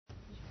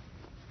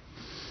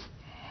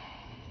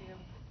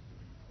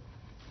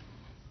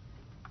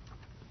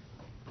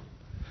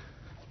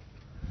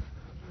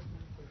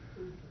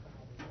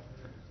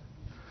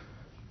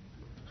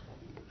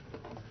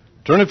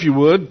Turn, if you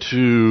would,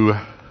 to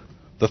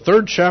the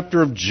 3rd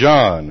chapter of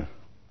John.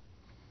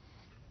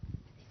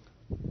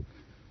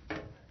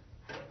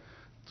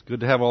 It's good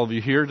to have all of you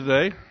here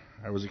today.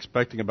 I was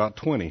expecting about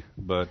 20,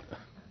 but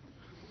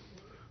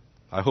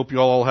I hope you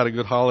all had a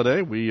good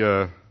holiday. We,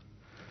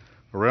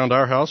 around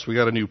our house, we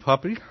got a new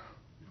puppy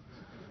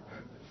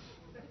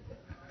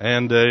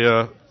and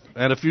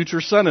a future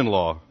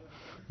son-in-law.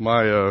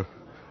 My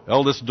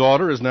eldest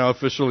daughter is now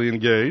officially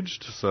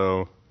engaged,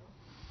 so...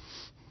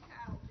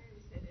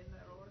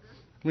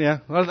 Yeah,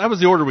 that was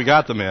the order we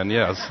got them in,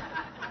 yes.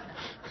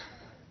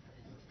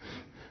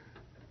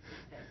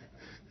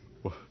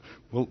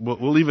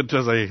 We'll leave it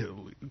as a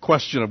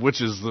question of which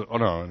is the... Oh,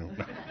 no.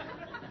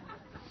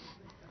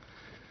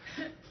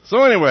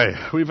 So anyway,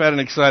 we've had an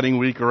exciting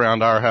week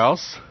around our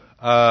house.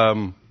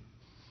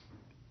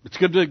 It's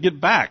good to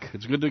get back.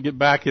 It's good to get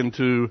back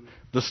into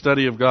the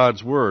study of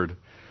God's Word.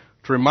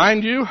 To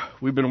remind you,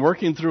 we've been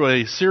working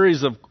through a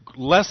series of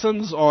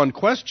lessons on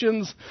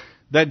questions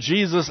that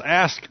Jesus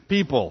asked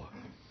people.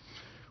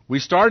 We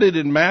started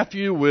in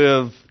Matthew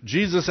with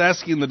Jesus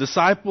asking the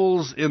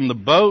disciples in the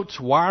boat,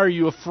 "Why are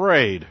you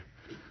afraid?"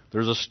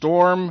 There's a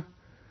storm.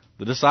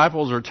 The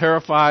disciples are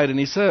terrified, and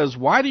he says,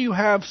 "Why do you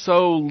have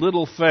so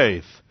little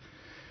faith?"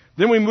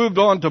 Then we moved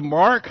on to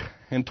Mark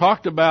and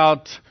talked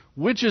about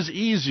which is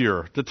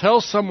easier, to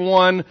tell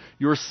someone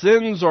your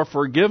sins are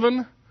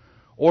forgiven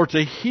or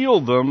to heal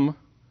them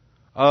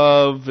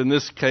of, in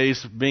this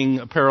case, being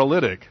a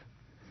paralytic.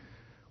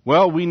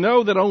 Well, we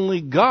know that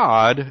only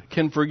God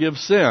can forgive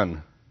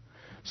sin.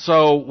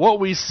 So what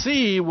we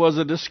see was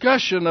a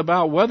discussion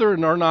about whether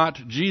or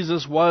not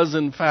Jesus was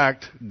in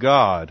fact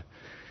God.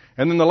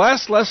 And then the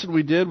last lesson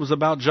we did was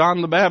about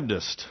John the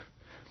Baptist.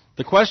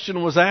 The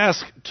question was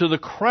asked to the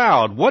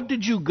crowd, what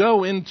did you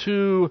go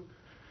into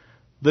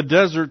the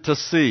desert to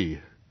see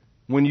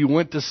when you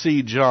went to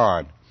see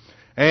John?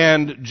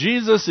 And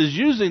Jesus is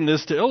using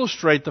this to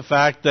illustrate the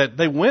fact that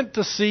they went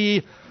to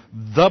see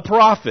the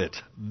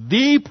prophet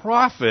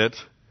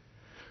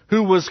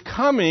who was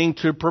coming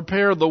to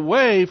prepare the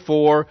way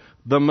for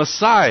the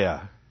Messiah.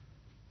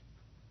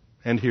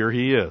 And here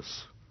he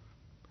is.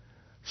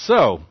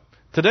 So,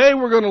 today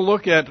we're going to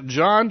look at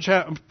John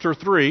chapter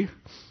 3.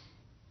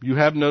 You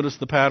have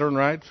noticed the pattern,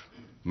 right?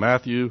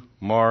 Matthew,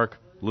 Mark,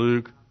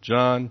 Luke,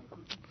 John.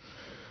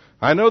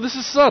 I know this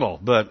is subtle,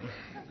 but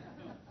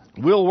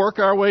we'll work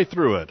our way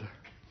through it.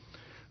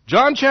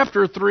 John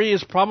chapter 3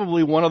 is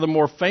probably one of the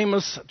more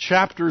famous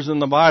chapters in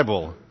the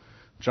Bible.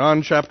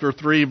 John chapter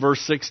 3 verse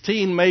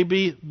 16 may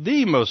be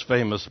the most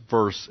famous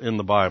verse in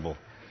the Bible.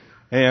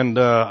 And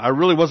I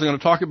really wasn't going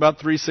to talk about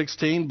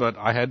 3:16, but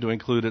I had to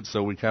include it,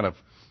 so we kind of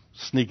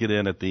sneak it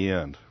in at the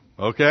end.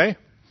 Okay?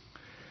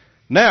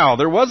 Now,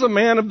 there was a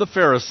man of the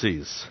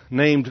Pharisees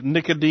named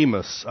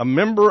Nicodemus, a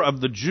member of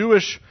the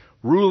Jewish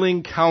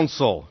ruling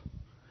council.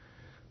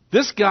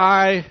 This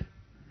guy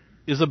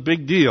is a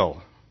big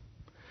deal.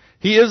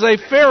 He is a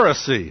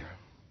Pharisee.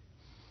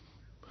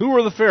 Who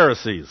were the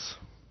Pharisees?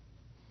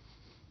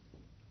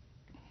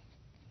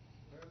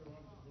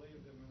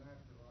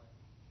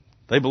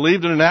 They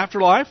believed in an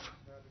afterlife?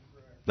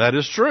 That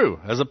is true,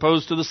 as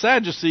opposed to the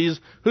Sadducees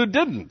who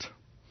didn't.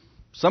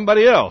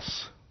 Somebody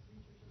else.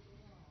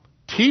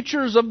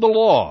 Teachers of the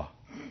law.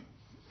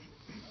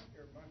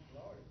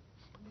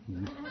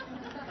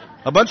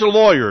 A bunch of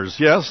lawyers,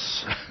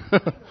 yes.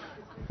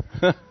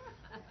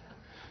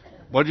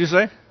 What did you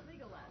say?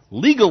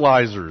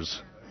 Legalizers.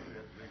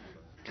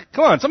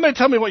 Come on, somebody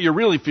tell me what you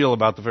really feel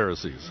about the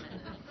Pharisees.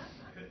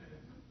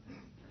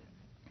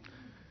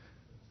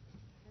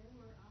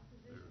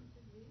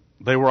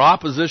 They were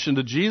opposition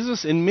to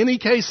Jesus. In many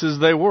cases,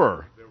 they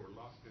were. They were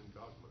locked in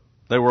dogma.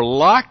 They were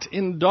locked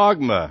in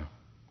dogma.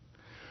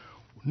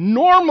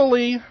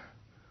 Normally,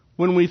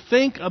 when we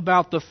think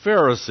about the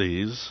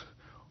Pharisees,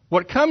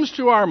 what comes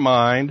to our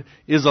mind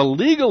is a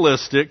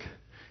legalistic,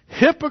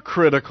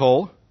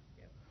 hypocritical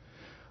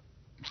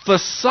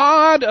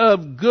facade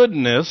of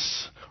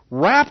goodness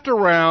wrapped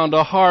around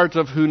a heart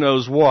of who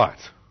knows what.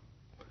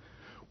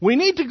 We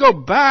need to go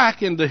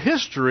back into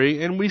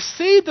history, and we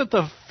see that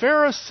the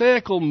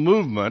Pharisaical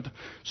movement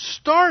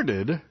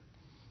started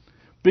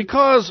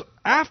because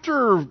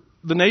after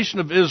the nation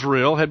of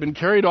Israel had been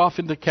carried off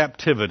into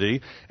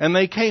captivity, and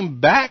they came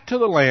back to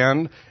the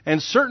land,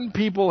 and certain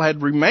people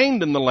had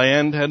remained in the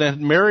land and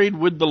had married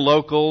with the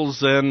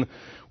locals and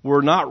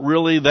were not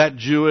really that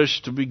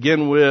Jewish to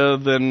begin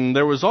with, and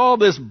there was all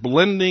this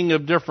blending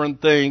of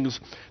different things.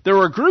 There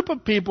were a group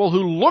of people who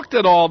looked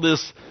at all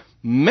this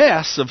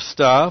mess of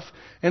stuff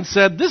and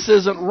said, this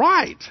isn't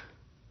right.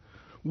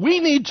 We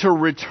need to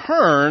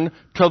return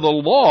to the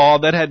law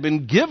that had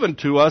been given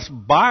to us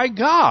by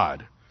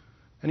God.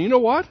 And you know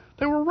what?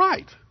 They were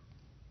right.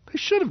 They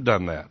should have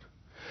done that.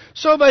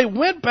 So they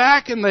went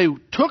back and they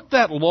took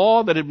that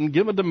law that had been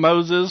given to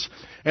Moses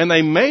and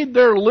they made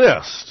their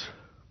list.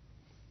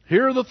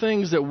 Here are the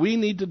things that we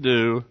need to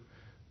do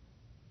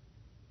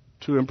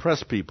to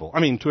impress people.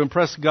 To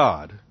impress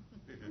God.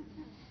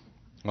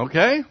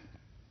 Okay?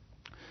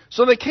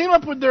 So they came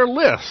up with their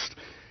list.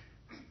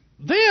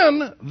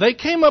 Then they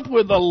came up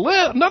with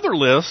another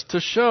list to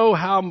show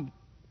how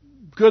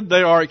good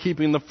they are at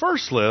keeping the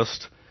first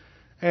list,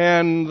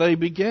 and they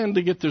began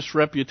to get this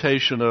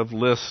reputation of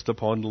list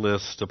upon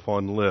list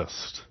upon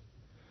list.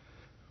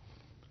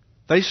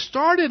 They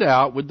started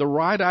out with the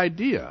right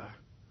idea.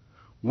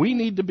 We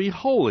need to be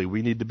holy.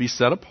 We need to be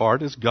set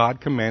apart as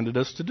God commanded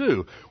us to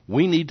do.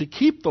 We need to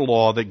keep the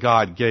law that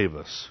God gave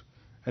us.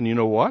 And you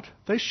know what?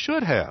 They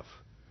should have.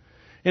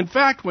 In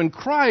fact, when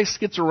Christ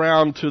gets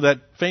around to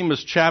that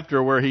famous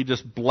chapter where he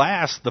just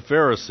blasts the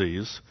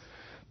Pharisees,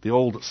 the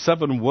old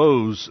 7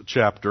 woes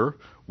chapter,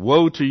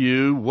 woe to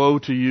you, woe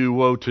to you,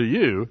 woe to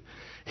you,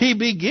 he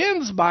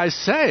begins by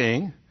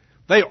saying,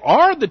 they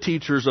are the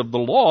teachers of the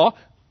law,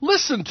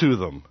 listen to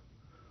them,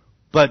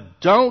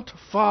 but don't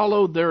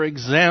follow their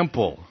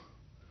example,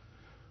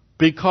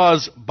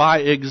 because by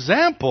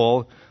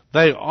example,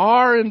 they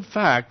are in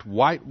fact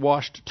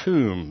whitewashed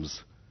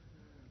tombs.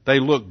 They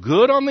look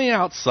good on the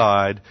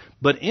outside,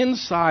 but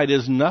inside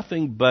is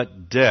nothing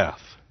but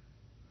death.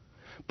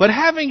 But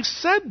having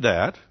said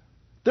that,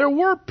 there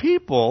were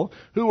people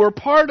who were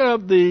part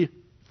of the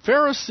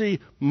Pharisee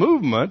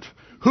movement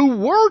who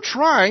were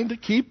trying to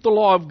keep the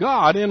law of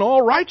God in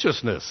all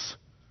righteousness.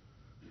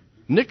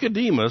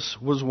 Nicodemus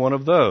was one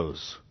of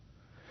those.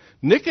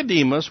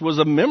 Nicodemus was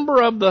a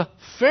member of the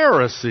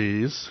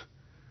Pharisees,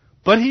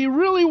 but he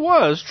really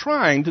was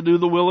trying to do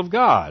the will of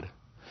God.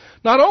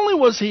 Not only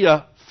was he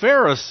a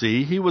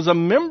Pharisee, he was a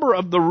member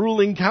of the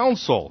ruling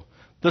council,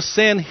 the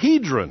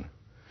Sanhedrin,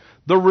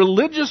 the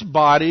religious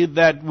body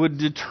that would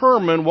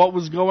determine what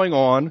was going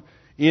on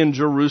in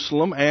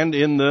Jerusalem and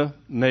in the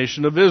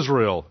nation of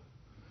Israel.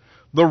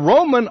 The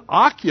Roman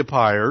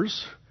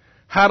occupiers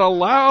had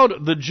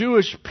allowed the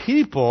Jewish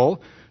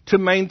people to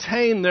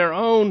maintain their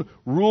own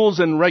rules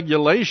and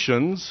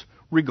regulations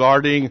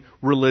regarding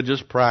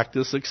religious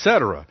practice,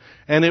 etc.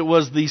 And it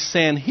was the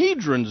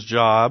Sanhedrin's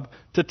job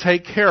to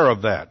take care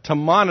of that, to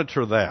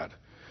monitor that.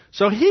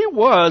 So he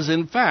was,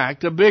 in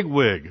fact, a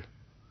bigwig.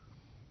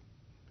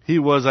 He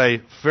was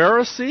a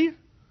Pharisee.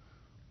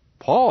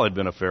 Paul had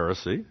been a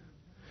Pharisee.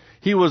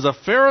 He was a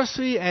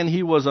Pharisee and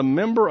he was a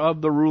member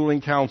of the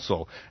ruling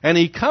council. And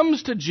he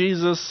comes to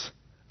Jesus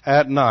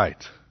at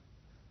night.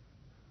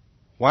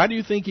 Why do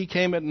you think he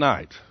came at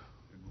night?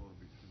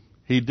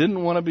 He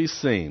didn't want to be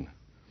seen.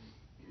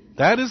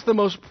 That is the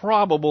most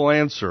probable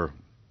answer.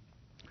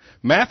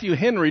 Matthew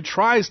Henry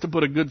tries to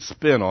put a good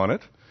spin on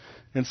it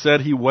and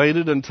said he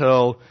waited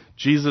until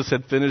Jesus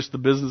had finished the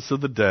business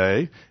of the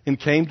day and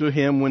came to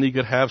him when he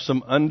could have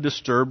some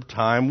undisturbed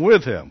time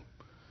with him.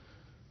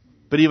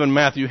 But even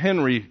Matthew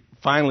Henry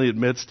finally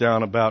admits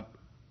down about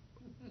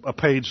a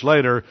page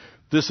later,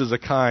 this is a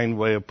kind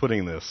way of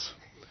putting this.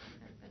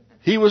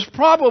 He was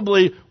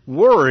probably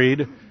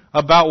worried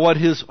about what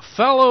his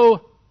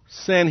fellow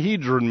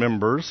Sanhedrin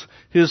members,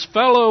 his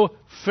fellow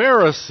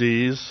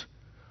Pharisees,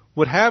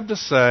 would have to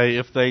say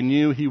if they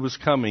knew he was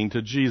coming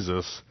to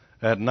Jesus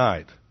at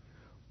night.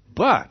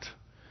 But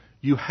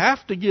you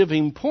have to give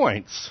him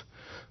points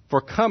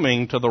for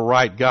coming to the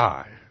right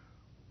guy.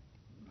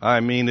 I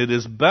mean, it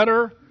is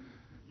better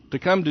to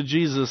come to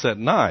Jesus at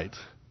night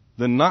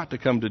than not to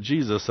come to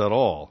Jesus at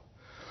all.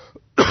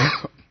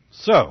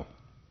 So,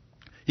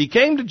 he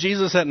came to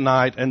Jesus at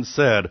night and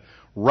said,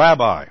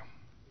 Rabbi,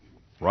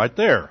 right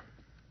there.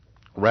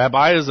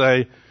 Rabbi is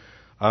a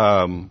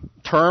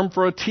term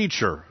for a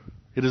teacher.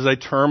 It is a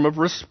term of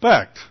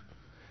respect.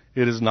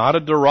 It is not a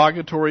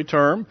derogatory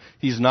term.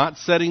 He's not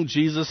setting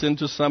Jesus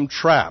into some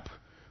trap.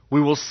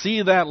 We will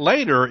see that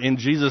later in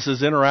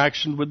Jesus'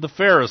 interaction with the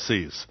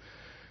Pharisees.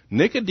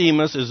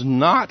 Nicodemus is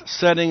not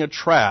setting a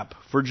trap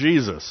for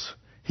Jesus.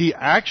 He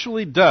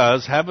actually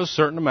does have a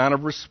certain amount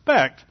of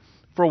respect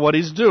for what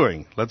he's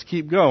doing. Let's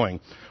keep going.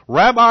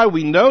 Rabbi,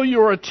 we know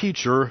you are a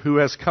teacher who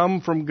has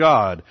come from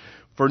God,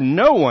 for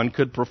no one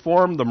could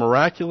perform the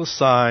miraculous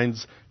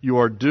signs you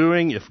are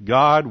doing if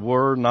God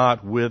were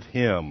not with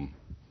him.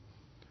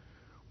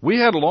 We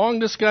had long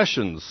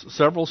discussions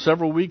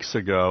several weeks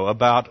ago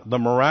about the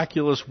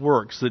miraculous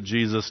works that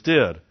Jesus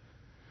did.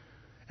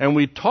 And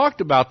we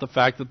talked about the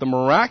fact that the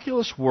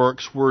miraculous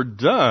works were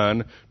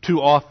done to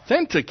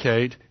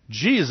authenticate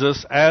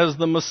Jesus as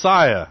the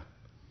Messiah.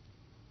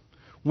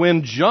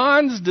 When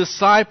John's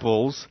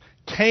disciples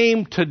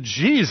came to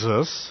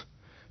Jesus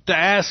to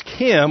ask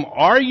him,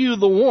 are you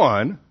the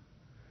one?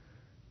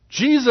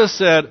 Jesus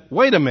said,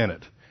 wait a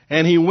minute.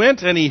 And he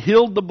went and he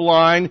healed the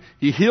blind,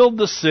 he healed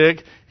the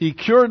sick, he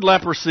cured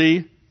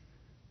leprosy,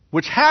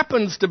 which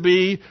happens to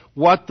be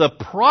what the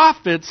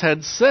prophets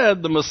had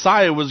said the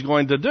Messiah was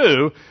going to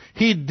do.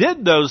 He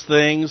did those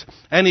things,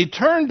 and he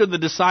turned to the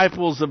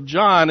disciples of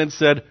John and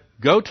said,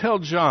 go tell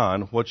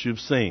John what you've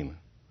seen.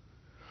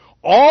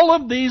 All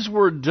of these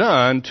were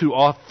done to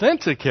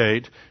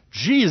authenticate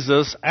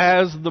Jesus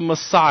as the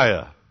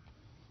Messiah.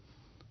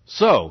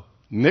 So,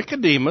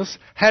 Nicodemus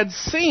had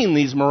seen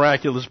these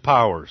miraculous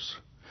powers.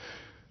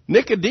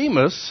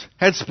 Nicodemus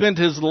had spent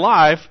his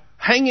life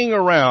hanging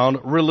around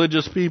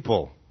religious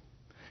people.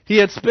 He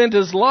had spent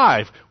his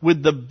life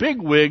with the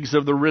bigwigs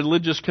of the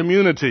religious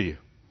community.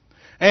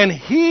 And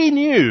he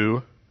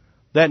knew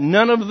that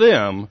none of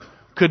them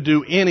could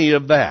do any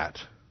of that.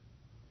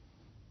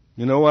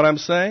 You know what I'm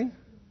saying?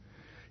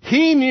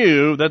 He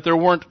knew that there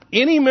weren't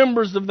any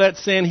members of that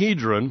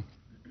Sanhedrin,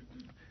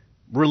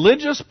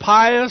 religious,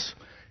 pious,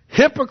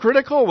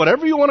 hypocritical,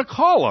 whatever you want to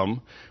call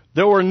them,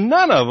 there were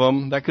none of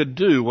them that could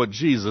do what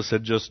Jesus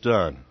had just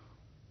done.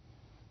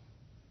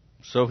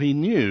 So he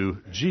knew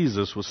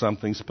Jesus was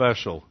something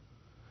special.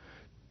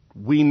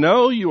 We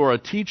know you are a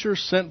teacher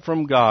sent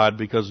from God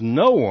because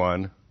no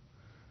one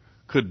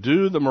could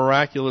do the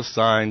miraculous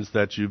signs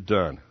that you've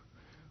done.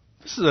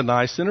 This is a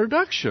nice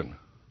introduction.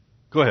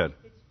 Go ahead.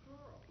 It's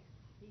plural.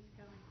 He's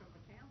coming from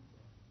the council.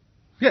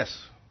 Yes.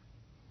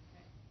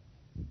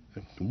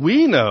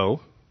 We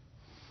know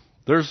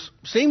there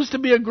seems to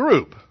be a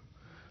group.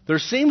 There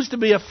seems to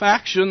be a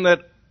faction that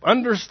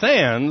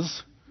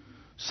understands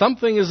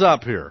something is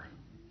up here.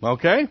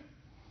 Okay?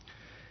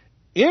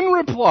 In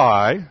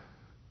reply,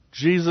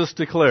 Jesus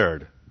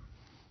declared.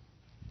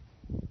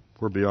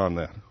 We're beyond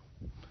that.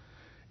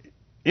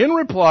 In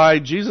reply,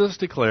 Jesus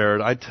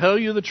declared, I tell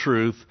you the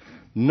truth,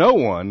 no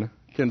one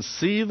can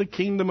see the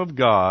kingdom of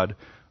God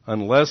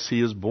unless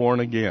he is born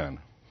again.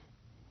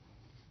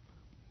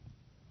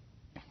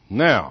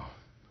 Now,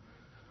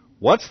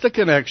 what's the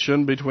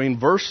connection between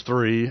verse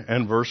 3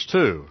 and verse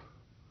 2?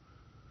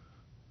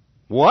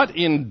 What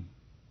in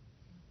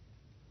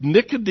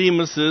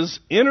Nicodemus's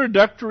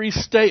introductory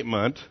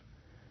statement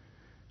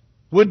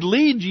would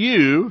lead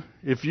you,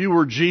 if you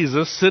were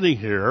Jesus sitting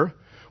here,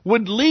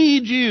 would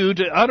lead you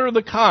to utter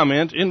the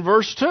comment in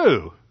verse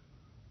 2?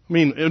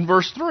 In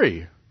verse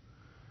 3.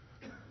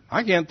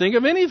 I can't think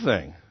of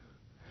anything.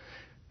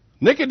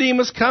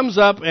 Nicodemus comes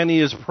up and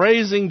he is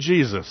praising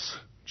Jesus.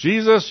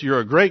 Jesus, you're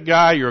a great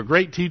guy, you're a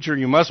great teacher,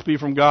 you must be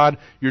from God,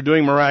 you're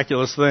doing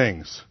miraculous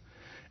things.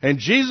 And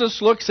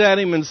Jesus looks at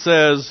him and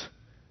says,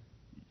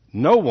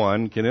 no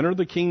one can enter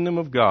the kingdom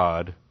of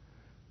God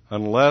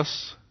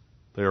unless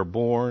they are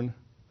born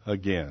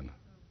again.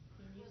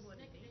 Was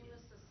Nicodemus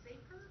a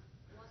seeker?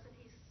 Wasn't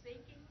he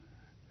seeking?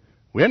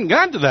 We hadn't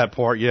gotten to that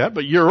part yet,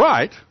 but you're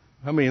right.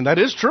 That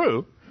is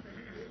true.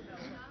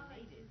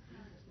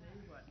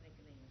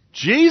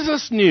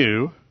 Jesus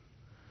knew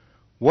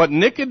what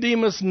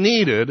Nicodemus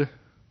needed,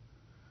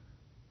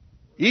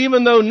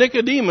 even though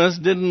Nicodemus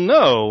didn't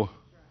know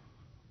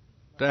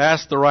to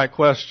ask the right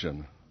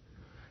question.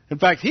 In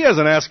fact, he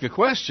hasn't asked a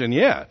question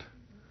yet.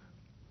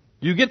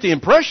 You get the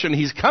impression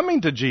he's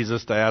coming to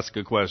Jesus to ask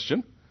a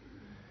question.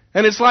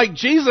 And it's like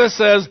Jesus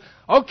says,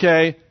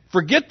 okay,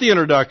 forget the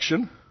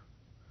introduction.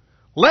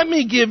 Let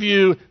me give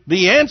you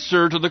the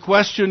answer to the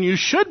question you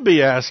should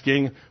be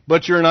asking,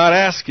 but you're not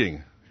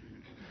asking.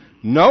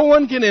 No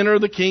one can enter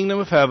the kingdom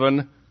of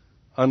heaven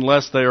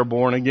unless they are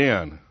born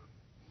again.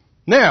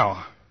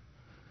 Now,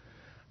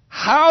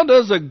 how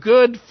does a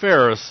good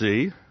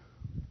Pharisee,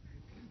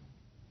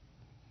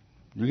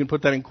 you can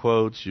put that in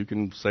quotes, you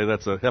can say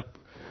that's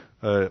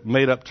a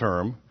made-up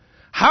term,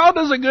 how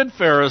does a good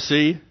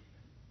Pharisee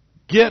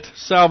get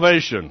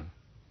salvation?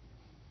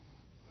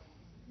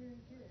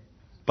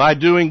 By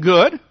doing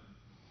good?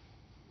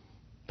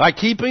 By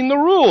keeping the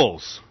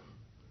rules.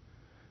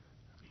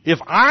 If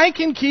I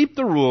can keep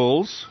the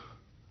rules,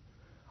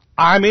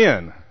 I'm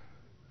in.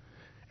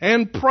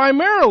 And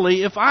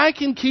primarily, if I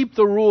can keep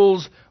the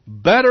rules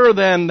better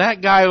than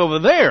that guy over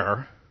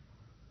there,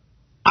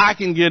 I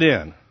can get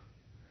in.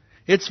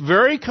 It's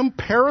very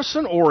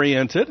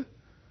comparison-oriented.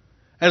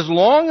 As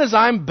long as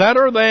I'm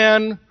better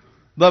than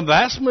the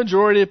vast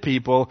majority of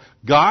people,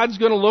 God's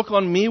going to look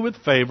on me with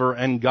favor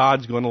and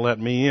God's going to let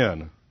me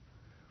in.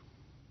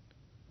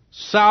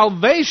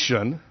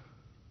 Salvation,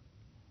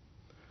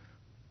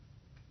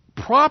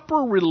 proper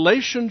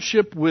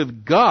relationship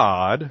with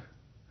God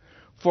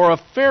for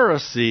a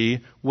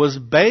Pharisee was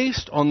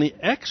based on the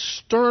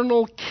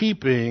external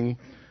keeping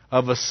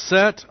of a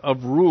set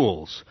of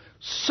rules,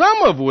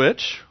 some of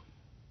which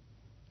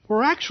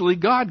were actually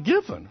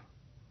God-given.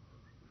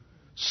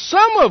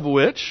 Some of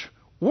which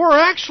were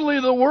actually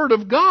the Word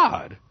of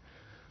God.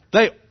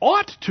 They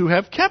ought to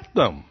have kept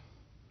them.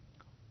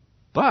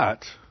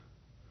 But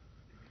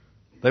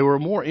they were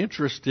more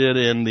interested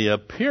in the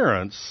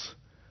appearance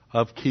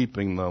of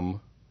keeping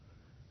them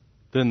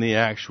than the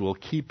actual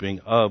keeping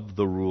of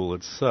the rule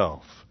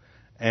itself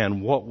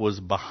and what was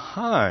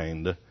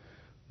behind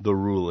the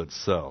rule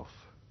itself.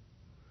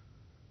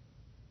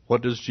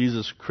 What does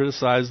Jesus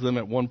criticize them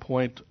at one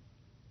point?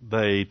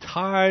 They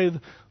tithe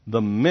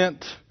the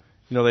mint.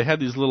 They had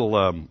these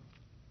little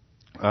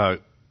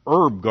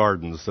herb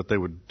gardens that they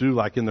would do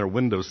like in their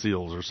window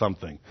sills or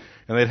something.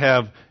 And they'd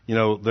have,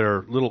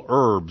 their little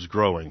herbs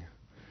growing.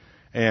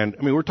 And,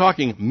 we're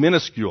talking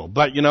minuscule.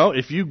 But,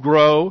 if you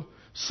grow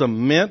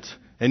some mint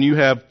and you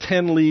have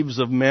 10 leaves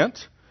of mint,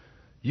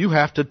 you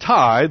have to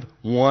tithe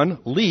 1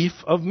 leaf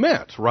of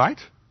mint, right?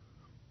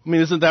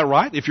 Isn't that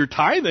right? If you're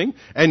tithing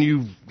and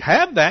you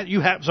have that,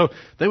 so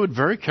they would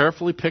very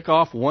carefully pick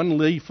off 1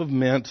 leaf of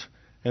mint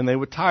and they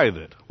would tithe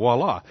it.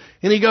 Voila.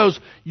 And he goes,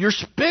 you're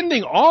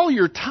spending all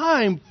your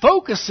time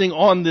focusing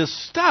on this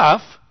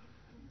stuff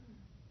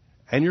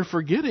and you're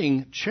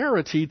forgetting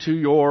charity to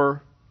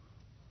your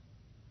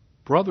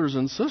brothers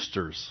and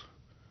sisters,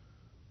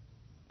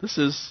 this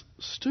is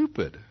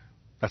stupid.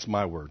 That's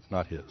my word,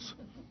 not his.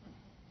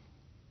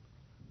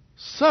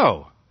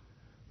 So,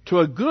 to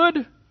a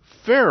good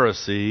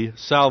Pharisee,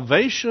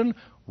 salvation,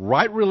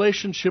 right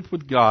relationship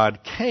with God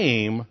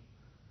came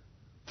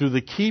through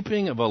the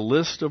keeping of a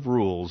list of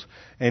rules.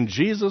 And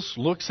Jesus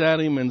looks at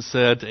him and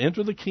said, to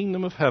enter the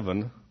kingdom of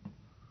heaven,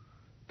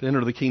 to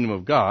enter the kingdom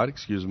of God,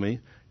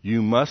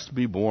 you must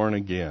be born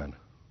again.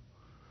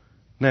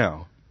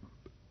 Now,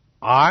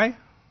 I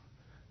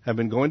have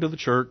been going to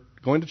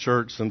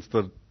church since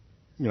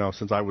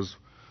since I was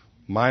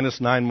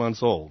minus 9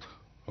 months old.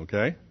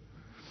 Okay?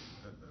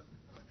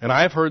 And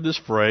I have heard this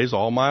phrase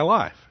all my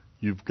life.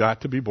 You've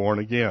got to be born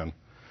again.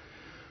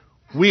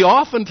 We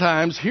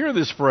oftentimes hear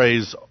this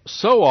phrase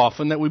so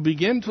often that we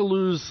begin to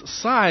lose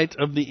sight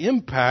of the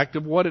impact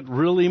of what it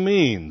really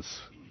means.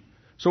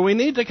 So we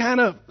need to kind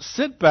of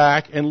sit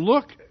back and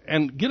look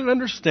and get an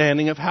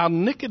understanding of how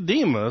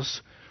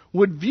Nicodemus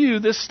would view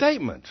this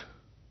statement.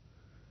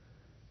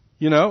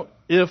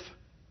 If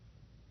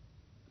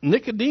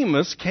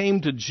Nicodemus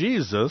came to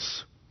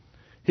Jesus,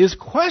 his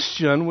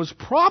question was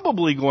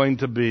probably going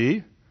to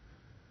be,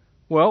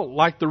 well,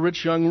 like the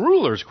rich young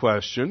ruler's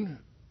question,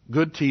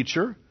 good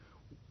teacher,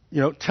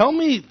 tell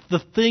me the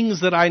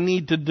things that I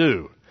need to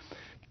do.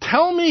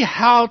 Tell me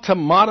how to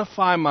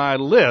modify my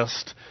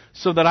list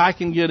so that I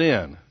can get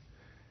in.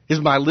 Is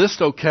my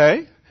list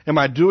okay? Am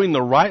I doing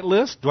the right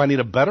list? Do I need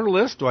a better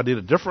list? Do I need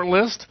a different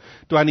list?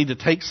 Do I need to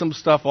take some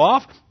stuff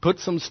off, put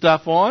some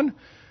stuff on?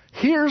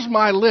 Here's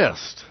my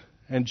list.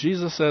 And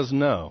Jesus says,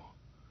 no,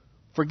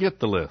 forget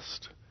the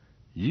list.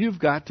 You've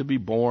got to be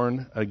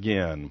born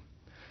again.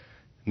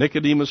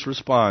 Nicodemus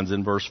responds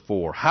in verse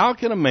 4. How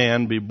can a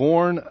man be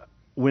born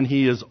when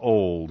he is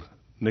old?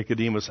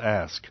 Nicodemus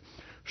asked.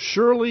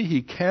 Surely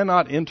he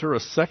cannot enter a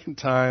second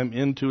time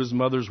into his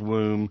mother's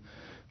womb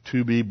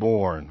to be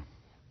born.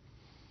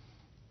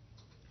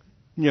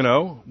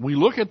 We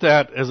look at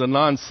that as a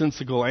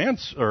nonsensical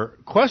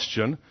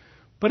question,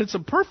 but it's a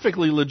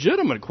perfectly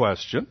legitimate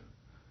question.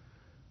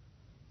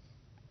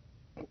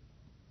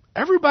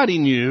 Everybody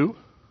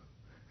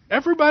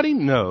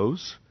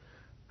knows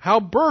how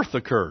birth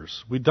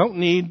occurs. We don't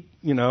need,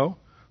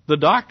 the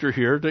doctor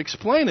here to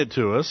explain it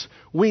to us.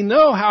 We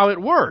know how it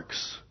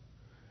works.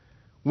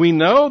 We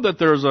know that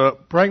there's a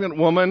pregnant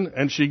woman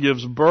and she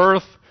gives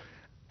birth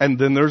and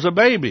then there's a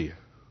baby.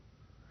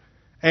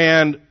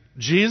 And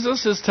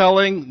Jesus is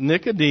telling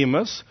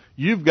Nicodemus,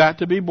 you've got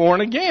to be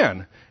born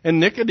again. And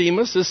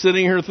Nicodemus is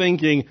sitting here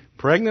thinking,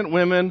 pregnant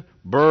women,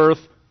 birth,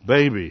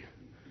 baby.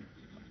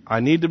 I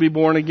need to be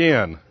born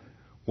again.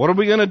 What are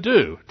we going to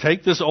do?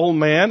 Take this old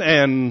man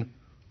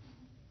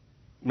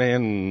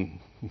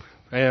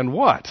and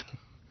what?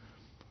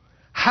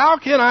 How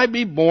can I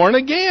be born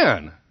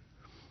again?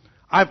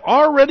 I've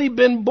already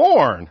been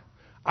born.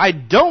 I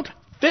don't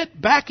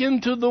fit back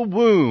into the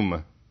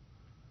womb.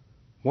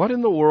 What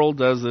in the world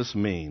does this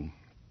mean?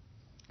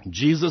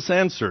 Jesus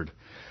answered,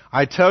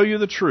 I tell you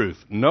the truth.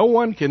 No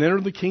one can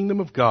enter the kingdom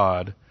of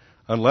God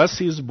unless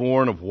he is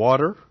born of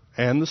water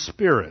and the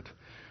Spirit.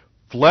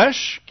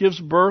 Flesh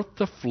gives birth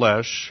to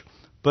flesh,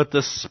 but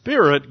the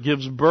Spirit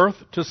gives birth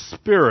to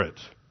spirit.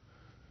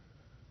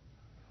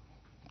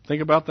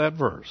 Think about that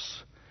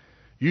verse.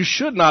 You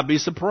should not be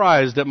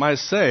surprised at my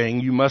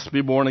saying you must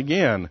be born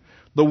again.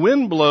 The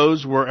wind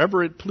blows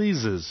wherever it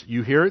pleases.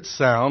 You hear its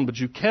sound, but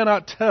you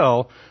cannot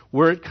tell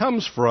where it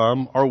comes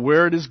from or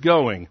where it is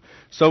going.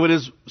 So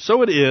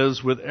it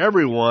is with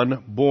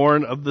everyone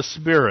born of the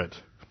Spirit.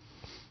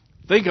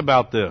 Think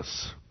about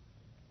this.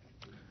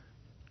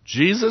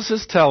 Jesus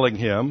is telling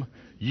him,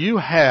 you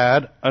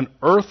had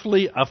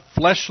a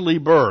fleshly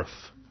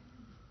birth.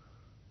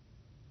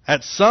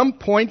 At some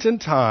point in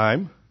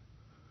time,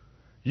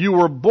 you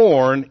were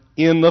born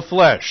in the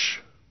flesh.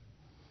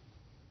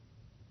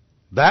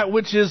 That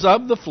which is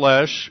of the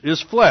flesh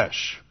is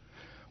flesh.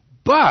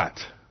 But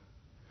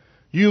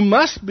you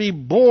must be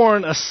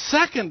born a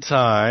second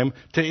time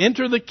to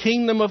enter the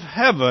kingdom of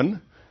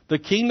heaven, the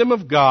kingdom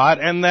of God,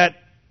 and that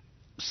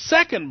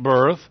second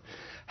birth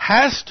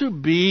has to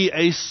be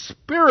a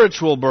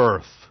spiritual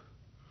birth.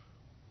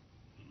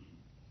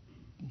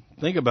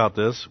 Think about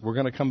this. We're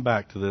going to come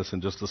back to this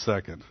in just a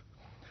second.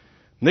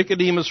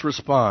 Nicodemus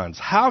responds,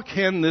 how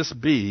can this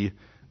be?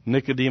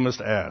 Nicodemus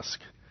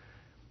asked.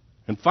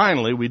 And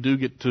finally, we do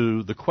get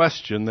to the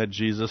question that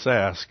Jesus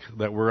asked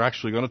that we're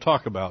actually going to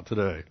talk about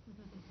today.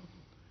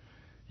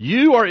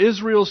 You are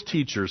Israel's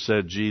teacher,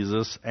 said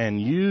Jesus, and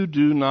you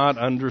do not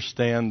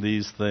understand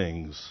these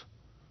things.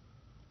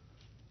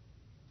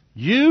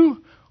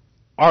 You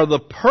are the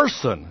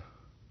person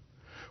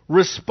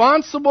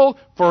responsible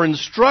for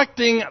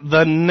instructing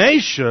the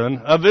nation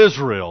of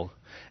Israel,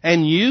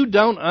 and you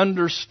don't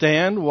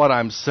understand what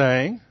I'm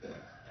saying?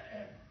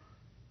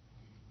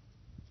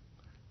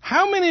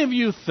 How many of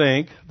you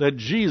think that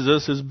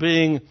Jesus is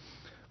being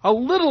a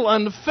little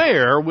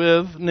unfair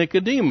with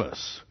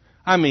Nicodemus?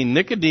 I mean,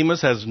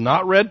 Nicodemus has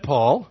not read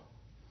Paul.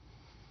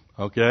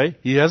 Okay?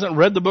 He hasn't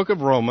read the book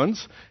of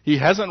Romans. He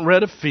hasn't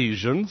read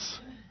Ephesians.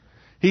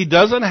 He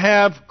doesn't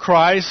have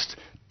Christ's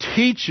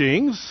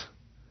teachings.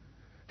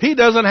 He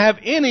doesn't have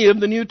any of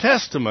the New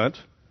Testament.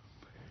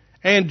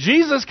 And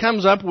Jesus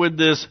comes up with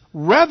this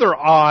rather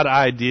odd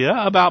idea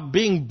about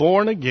being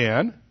born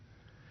again.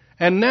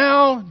 And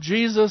now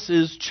Jesus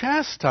is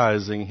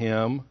chastising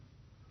him.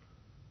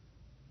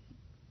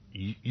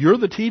 You're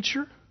the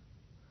teacher?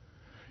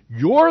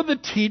 You're the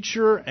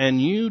teacher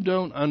and you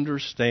don't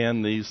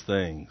understand these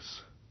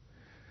things.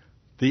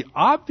 The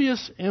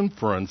obvious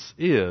inference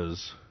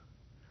is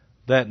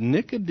that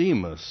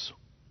Nicodemus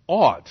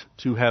ought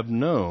to have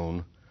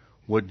known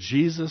what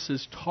Jesus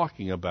is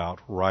talking about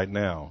right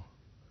now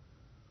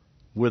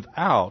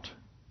without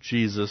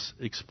Jesus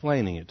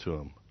explaining it to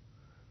him.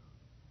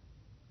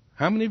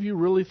 How many of you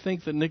really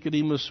think that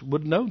Nicodemus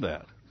would know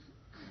that?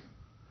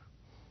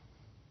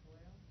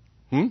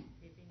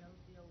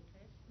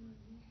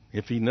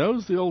 If he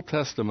knows the Old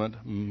Testament,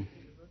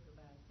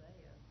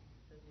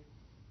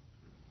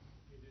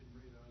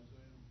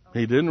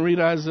 he didn't read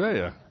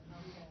Isaiah.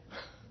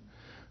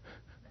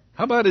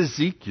 How about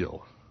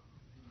Ezekiel?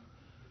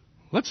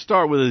 Let's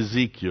start with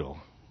Ezekiel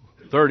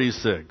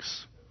 36.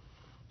 Is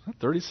that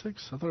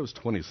 36? I thought it was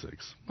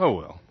 26. Oh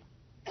well.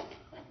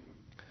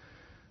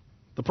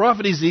 The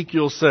prophet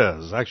Ezekiel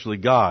says, actually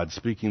God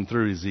speaking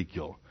through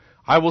Ezekiel,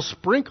 I will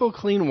sprinkle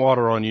clean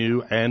water on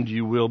you and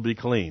you will be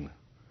clean.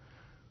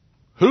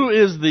 Who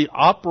is the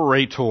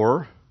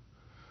operator,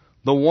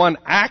 the one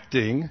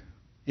acting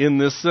in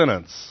this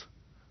sentence?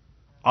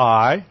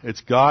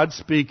 It's God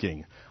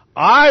speaking.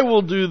 I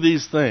will do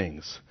these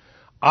things.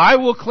 I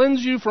will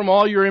cleanse you from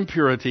all your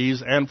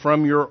impurities and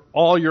from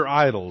all your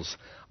idols.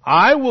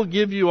 I will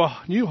give you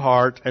a new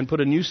heart and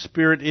put a new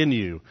spirit in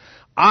you.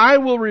 I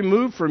will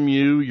remove from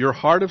you your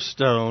heart of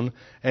stone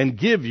and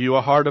give you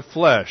a heart of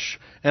flesh.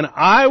 And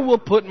I will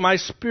put my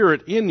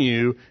spirit in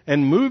you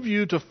and move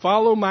you to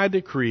follow my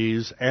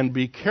decrees and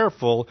be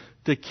careful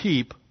to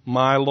keep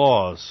my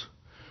laws.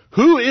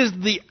 Who is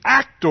the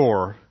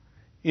actor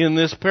in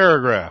this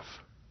paragraph?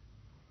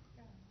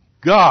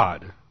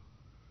 God.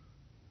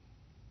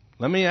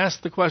 Let me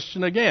ask the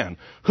question again.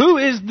 Who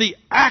is the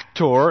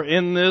actor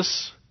in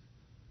this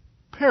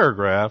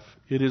paragraph?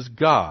 It is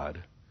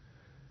God.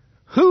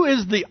 Who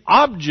is the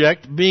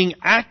object being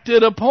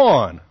acted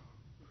upon?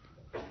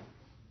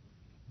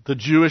 The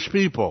Jewish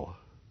people.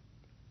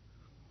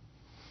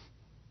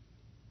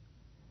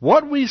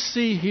 What we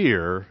see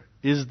here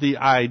is the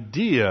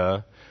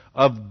idea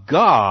of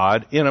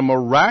God in a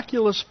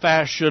miraculous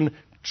fashion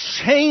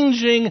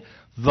changing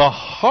the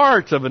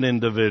heart of an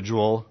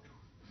individual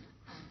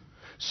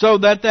so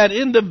that that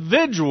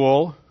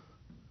individual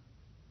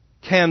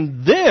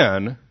can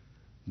then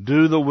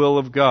do the will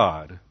of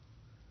God.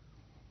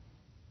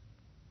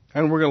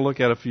 And we're going to look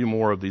at a few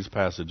more of these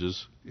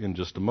passages in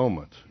just a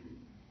moment.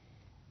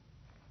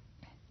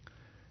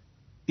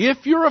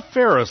 If you're a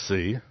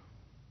Pharisee,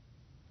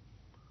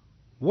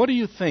 what do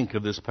you think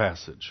of this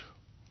passage?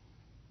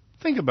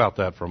 Think about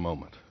that for a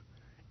moment.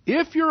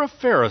 If you're a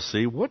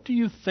Pharisee, what do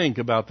you think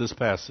about this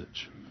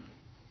passage?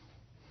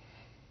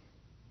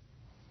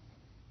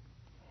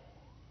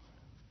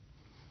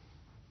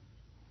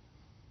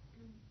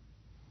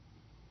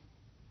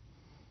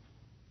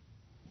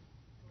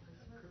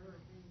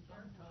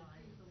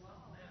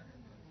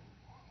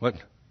 What?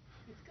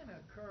 It's going to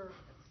occur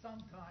at some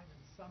time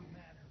in some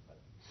manner, but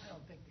I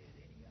don't think they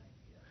had any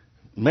idea.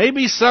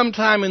 Maybe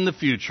sometime in the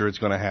future it's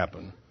going to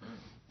happen.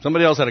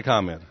 Somebody else had a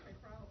comment. They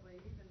probably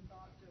even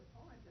thought to a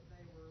point that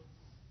they were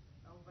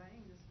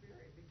obeying the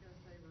Spirit because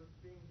they were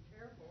being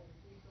careful to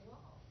keep the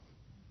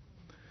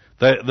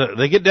law.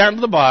 They get down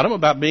to the bottom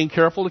about being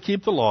careful to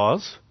keep the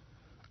laws.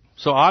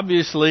 So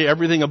obviously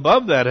everything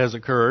above that has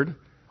occurred,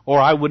 or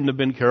I wouldn't have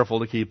been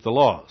careful to keep the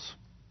laws.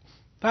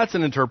 That's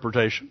an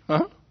interpretation.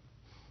 Huh?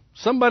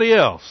 Somebody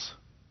else.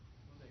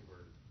 Well,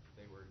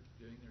 they were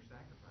doing their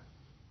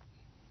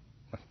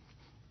sacrifices.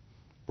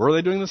 Were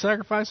they doing the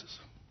sacrifices?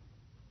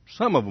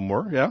 Some of them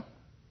were, yeah.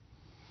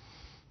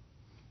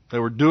 They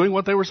were doing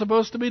what they were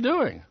supposed to be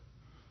doing.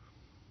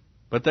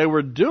 But they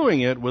were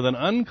doing it with an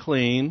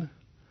unclean,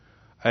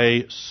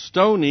 a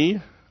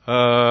stony,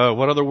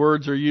 what other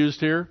words are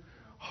used here?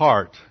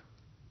 Heart.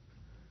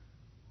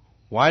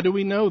 Why do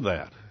we know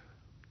that?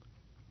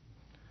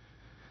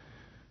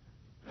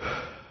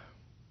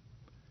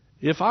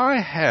 If I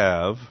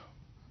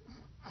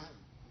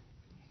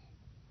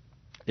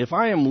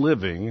am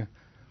living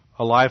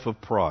a life of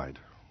pride,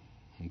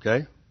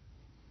 okay,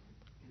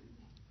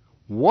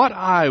 what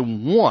I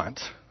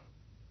want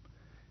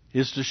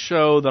is to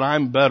show that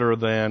I'm better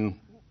than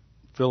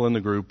fill in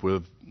the group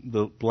with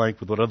the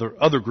blank with what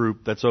other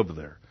group that's over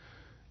there.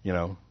 You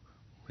know,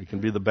 it can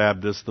be the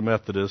Baptist, the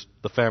Methodist,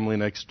 the family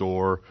next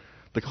door,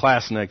 the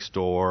class next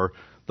door,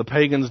 the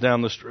pagans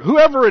down the street,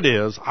 whoever it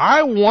is.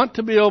 I want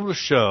to be able to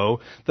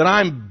show that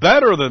I'm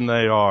better than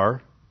they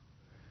are.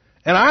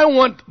 And I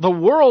want the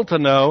world to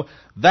know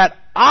that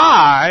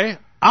I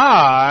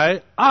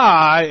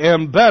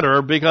am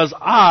better because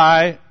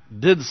I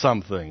did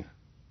something.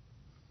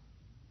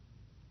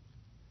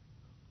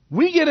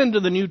 We get into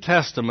the New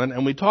Testament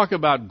and we talk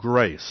about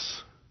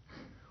grace.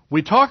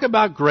 We talk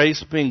about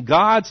grace being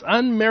God's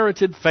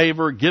unmerited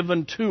favor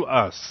given to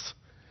us.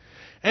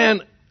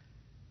 And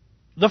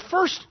the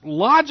first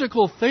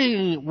logical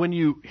thing when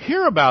you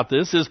hear about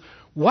this is,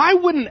 why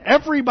wouldn't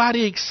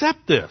everybody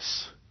accept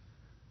this?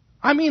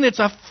 I mean, it's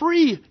a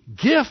free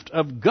gift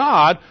of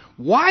God.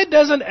 Why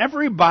doesn't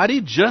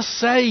everybody just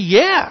say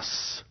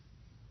yes?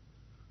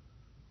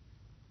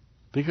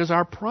 Because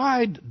our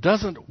pride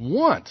doesn't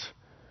want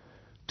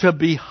to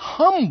be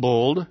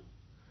humbled,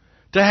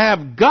 to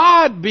have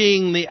God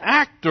being the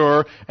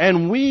actor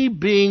and we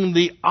being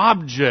the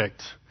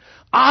object.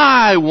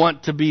 I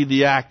want to be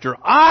the actor.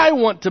 I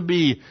want to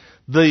be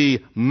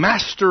the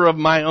master of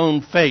my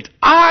own fate.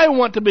 I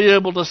want to be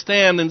able to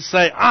stand and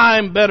say,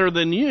 I'm better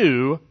than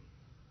you.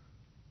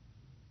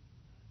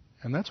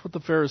 And that's what the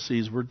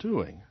Pharisees were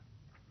doing.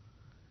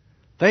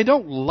 They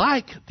don't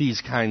like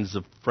these kinds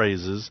of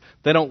phrases.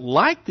 They don't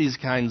like these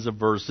kinds of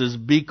verses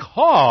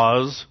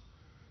because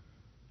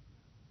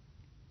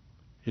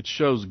it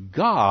shows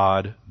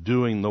God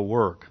doing the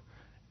work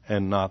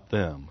and not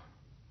them.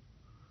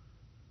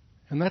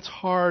 And that's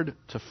hard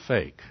to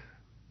fake.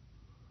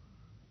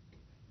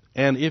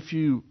 And if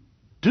you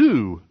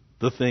do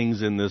the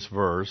things in this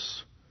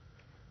verse,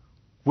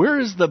 where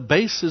is the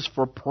basis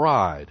for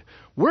pride?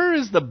 Where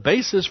is the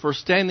basis for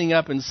standing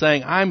up and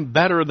saying, I'm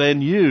better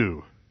than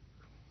you?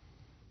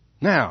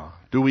 Now,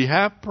 do we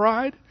have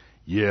pride?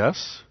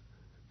 Yes.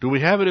 Do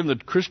we have it in the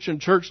Christian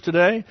church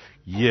today?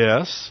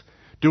 Yes.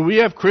 Do we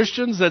have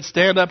Christians that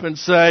stand up and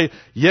say,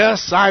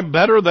 yes, I'm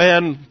better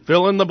than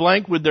fill in the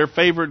blank with their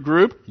favorite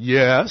group?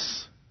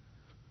 Yes.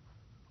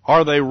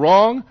 Are they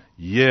wrong?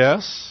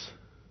 Yes.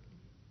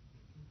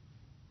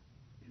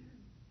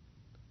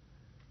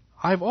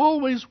 I've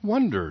always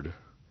wondered,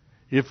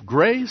 if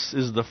grace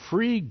is the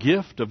free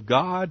gift of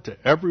God to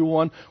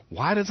everyone,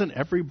 why doesn't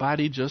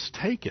everybody just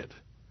take it?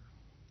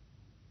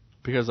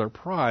 Because our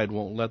pride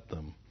won't let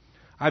them.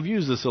 I've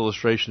used this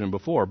illustration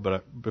before,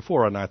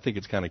 and I think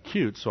it's kind of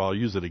cute, so I'll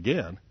use it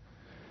again.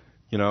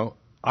 You know,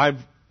 I've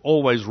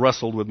always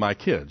wrestled with my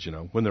kids, you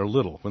know, when they're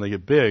little. When they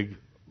get big,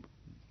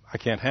 I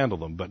can't handle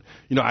them. But,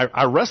 you know,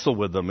 I wrestle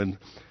with them. And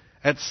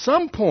at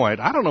some point,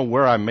 I don't know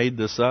where I made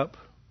this up,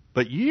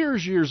 but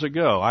years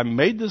ago, I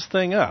made this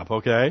thing up,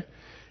 okay?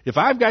 If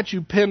I've got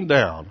you pinned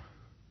down,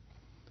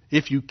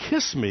 if you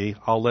kiss me,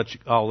 I'll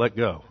let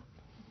go.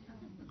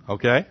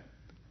 Okay?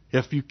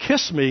 If you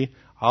kiss me,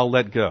 I'll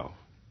let go.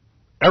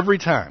 Every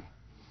time.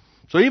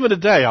 So even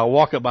today, I'll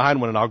walk up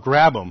behind one and I'll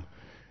grab them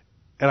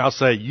and I'll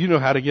say, you know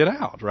how to get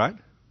out, right?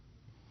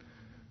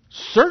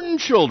 Certain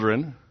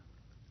children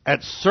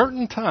at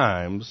certain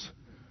times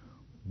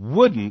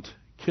wouldn't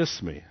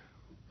kiss me.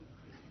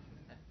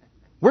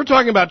 We're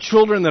talking about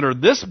children that are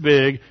this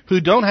big who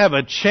don't have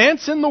a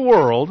chance in the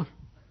world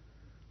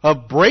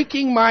of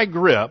breaking my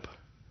grip,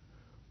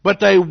 but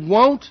they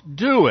won't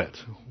do it.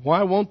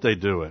 Why won't they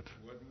do it?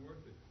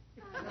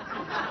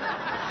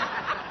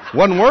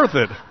 Wasn't worth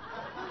it.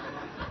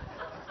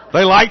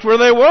 They liked where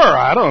they were.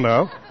 I don't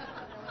know.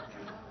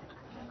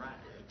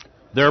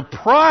 Their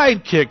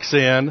pride kicks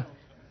in.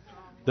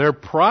 Their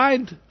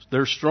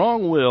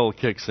strong will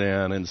kicks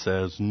in and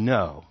says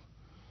no.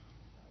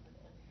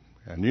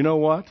 And you know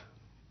what?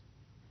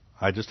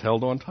 I just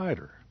held on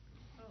tighter.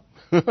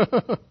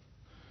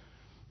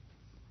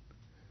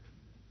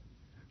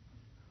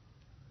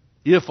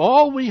 If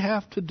all we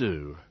have to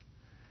do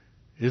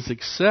is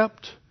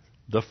accept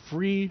the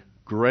free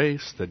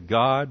grace that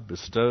God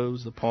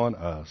bestows upon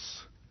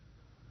us,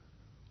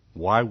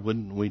 why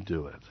wouldn't we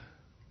do it?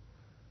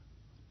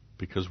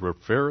 Because we're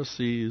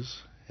Pharisees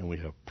and we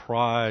have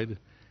pride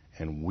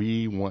and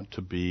we want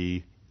to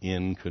be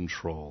in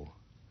control.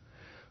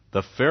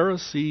 The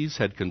Pharisees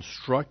had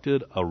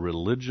constructed a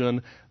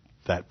religion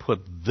that put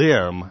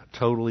them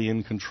totally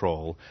in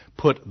control,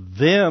 put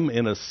them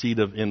in a seat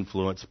of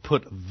influence,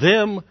 put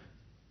them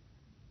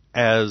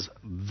as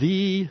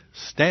the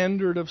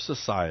standard of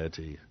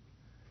society.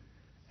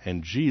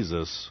 And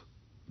Jesus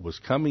was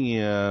coming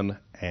in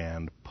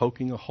and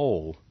poking a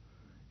hole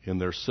in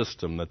their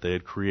system that they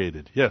had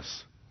created.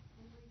 Yes?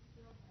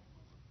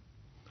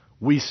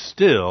 We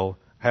still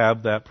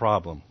have that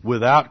problem.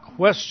 Without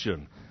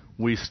question,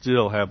 we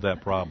still have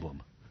that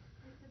problem.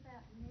 It's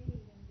about need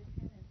and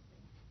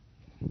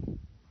dependency.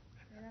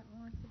 They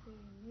don't want to be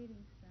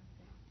needing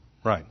something.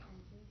 Right. And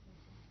Jesus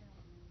is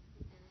telling them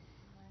that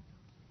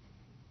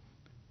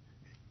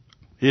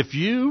they're lacking. If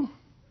you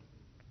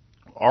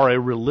are a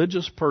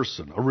religious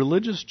person, a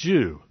religious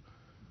Jew,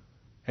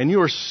 and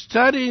you are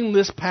studying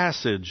this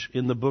passage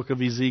in the book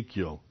of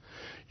Ezekiel,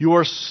 you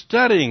are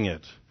studying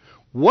it,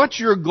 what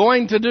you're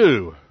going to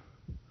do,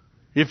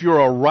 if you're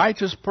a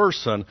righteous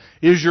person,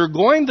 is you're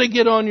going to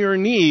get on your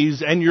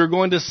knees and you're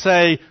going to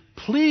say,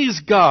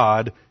 please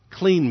God,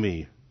 clean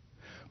me.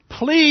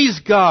 Please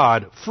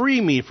God,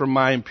 free me from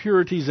my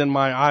impurities and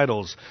my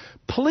idols.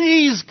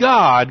 Please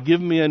God,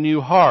 give me a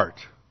new heart,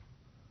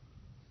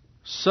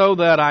 so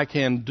that I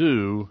can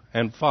do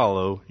and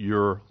follow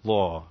your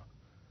law.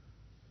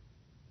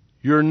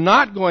 You're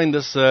not going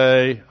to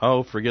say,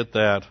 oh, forget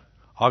that.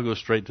 I'll go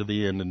straight to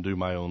the end and do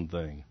my own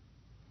thing.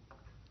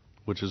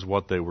 which is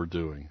what they were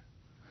doing.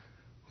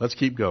 Let's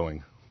keep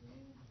going.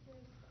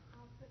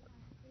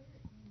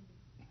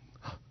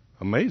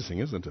 Amazing,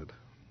 isn't it?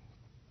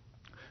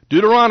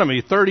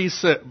 Deuteronomy 30,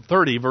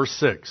 verse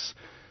 6.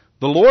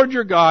 The Lord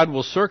your God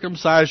will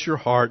circumcise your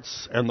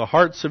hearts and the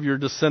hearts of your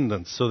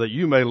descendants, so that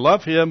you may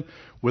love him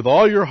with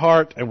all your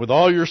heart and with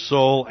all your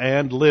soul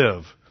and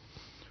live.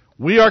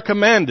 We are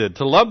commanded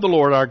to love the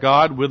Lord our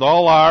God with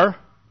all our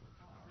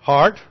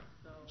heart,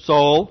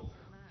 soul,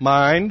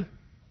 mind,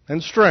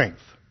 and strength.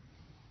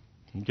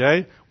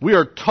 Okay? We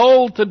are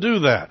told to do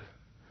that.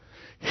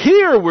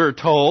 Here we're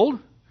told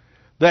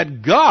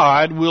that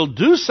God will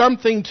do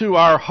something to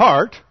our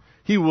heart.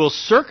 He will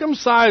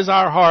circumcise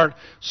our heart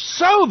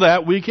so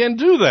that we can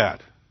do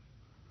that.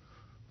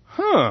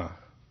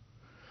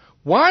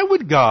 Why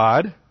would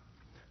God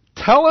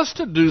tell us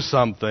to do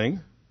something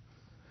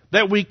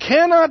that we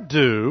cannot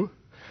do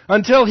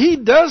until He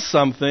does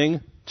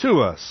something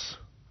to us?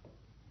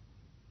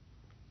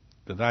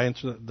 Did I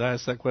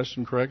ask that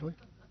question correctly?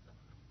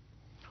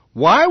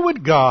 Why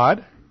would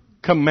God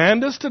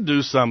command us to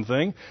do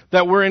something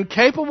that we're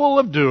incapable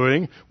of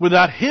doing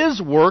without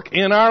His work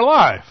in our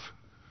life?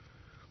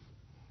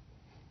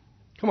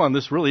 Come on,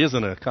 this really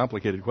isn't a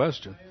complicated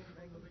question.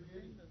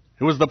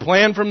 It was the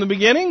plan from the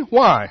beginning?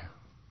 Why?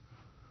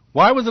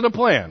 Why was it a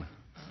plan?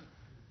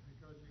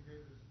 Because He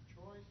gave us a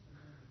choice, and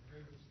then He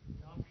gave us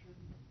the option,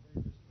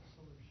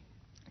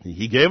 and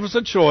He gave us the solution. He gave us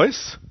a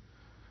choice.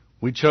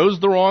 We chose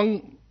the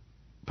wrong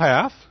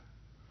path.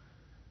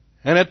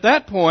 And at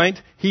that point,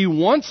 He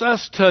wants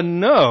us to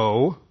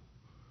know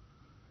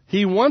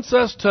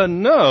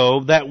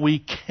that we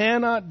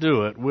cannot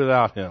do it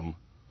without Him.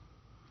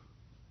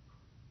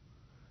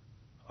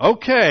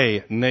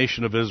 Okay,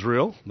 nation of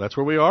Israel, that's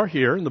where we are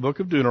here in the book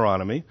of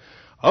Deuteronomy.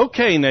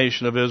 Okay,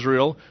 nation of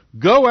Israel,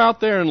 go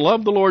out there and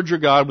love the Lord your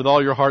God with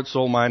all your heart,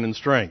 soul, mind, and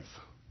strength.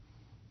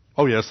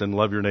 Oh yes, and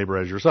love your neighbor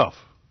as yourself.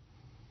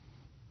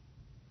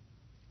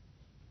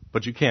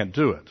 But you can't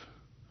do it.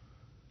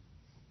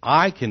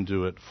 I can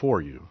do it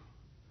for you.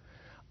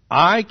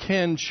 I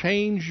can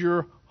change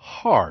your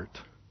heart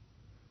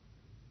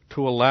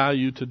to allow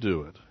you to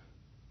do it.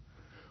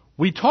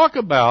 We talk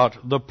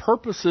about the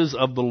purposes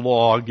of the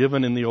law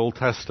given in the Old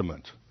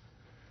Testament.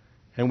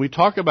 And we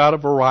talk about a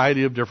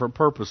variety of different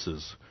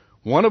purposes,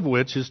 one of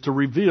which is to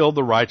reveal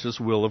the righteous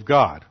will of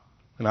God.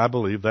 And I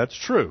believe that's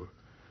true.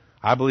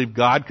 I believe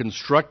God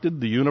constructed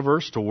the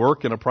universe to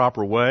work in a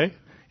proper way,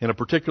 in a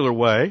particular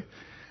way,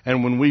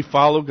 and when we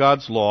follow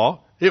God's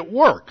law, it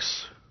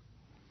works.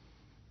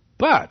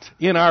 But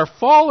in our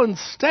fallen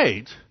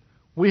state,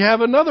 we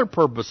have another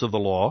purpose of the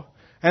law,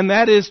 and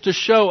that is to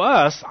show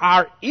us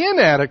our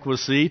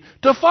inadequacy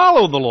to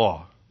follow the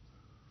law.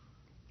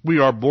 We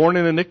are born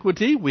in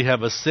iniquity. We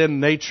have a sin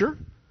nature.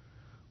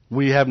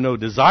 We have no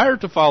desire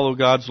to follow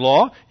God's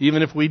law.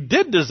 Even if we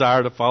did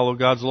desire to follow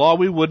God's law,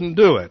 we wouldn't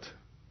do it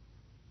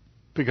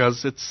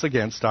because it's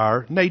against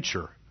our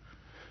nature.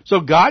 So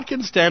God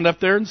can stand up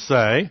there and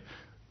say,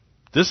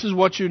 this is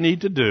what you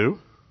need to do.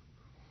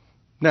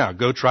 Now,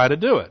 go try to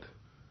do it.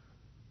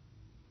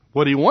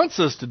 What He wants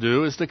us to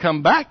do is to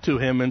come back to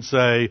Him and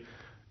say,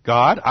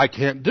 God, I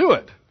can't do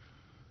it.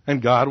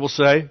 And God will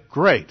say,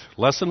 great,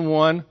 lesson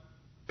 1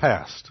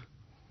 passed.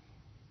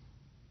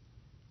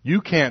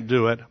 You can't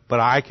do it, but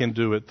I can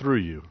do it through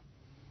you.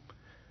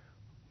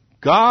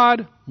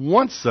 God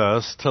wants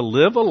us to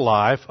live a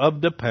life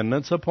of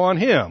dependence upon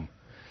Him.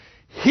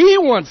 He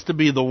wants to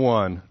be the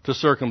one to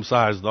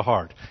circumcise the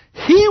heart.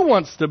 He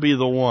wants to be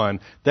the one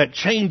that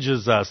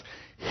changes us.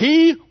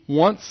 He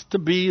wants to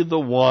be the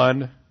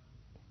one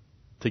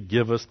to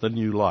give us the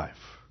new life.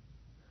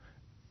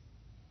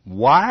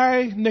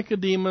 Why,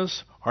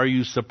 Nicodemus, are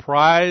you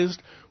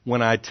surprised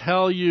when I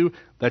tell you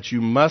that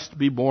you must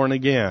be born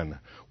again?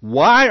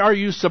 Why are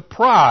you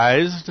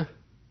surprised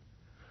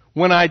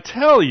when I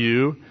tell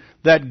you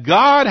that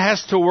God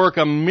has to work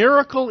a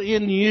miracle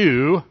in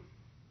you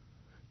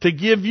to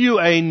give you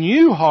a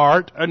new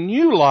heart, a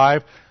new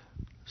life,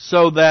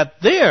 so that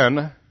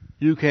then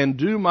you can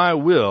do my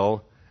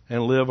will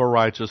and live a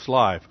righteous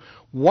life?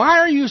 Why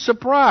are you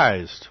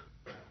surprised?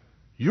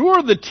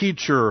 You're the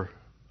teacher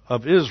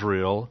of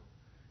Israel.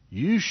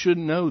 You should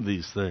know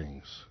these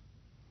things.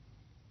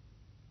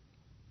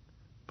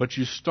 But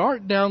you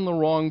start down the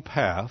wrong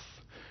path.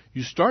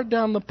 You start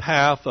down the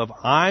path of,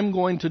 I'm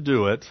going to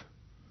do it.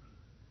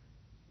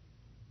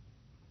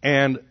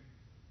 And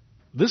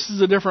this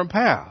is a different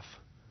path.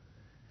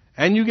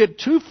 And you get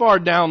too far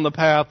down the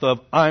path of,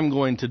 I'm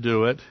going to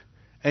do it,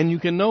 and you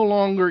can no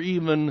longer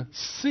even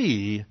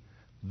see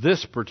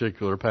this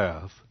particular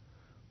path.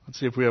 Let's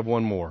see if we have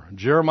one more.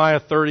 Jeremiah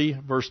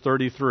 30, verse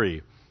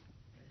 33.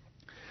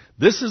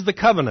 This is the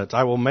covenant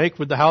I will make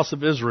with the house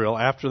of Israel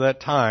after that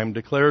time,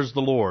 declares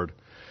the Lord.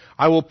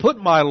 I will put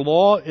my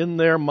law in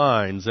their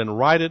minds and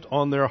write it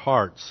on their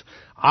hearts.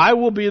 I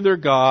will be their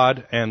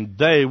God, and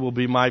they will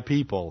be my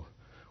people.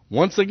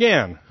 Once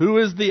again, who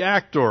is the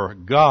actor?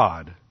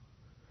 God.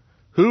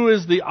 Who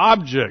is the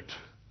object?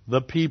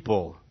 The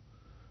people.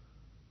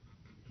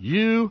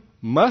 You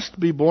must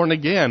be born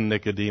again,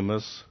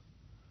 Nicodemus.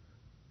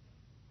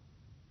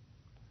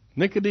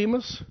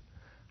 Nicodemus,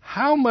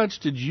 how much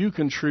did you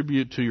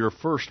contribute to your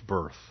first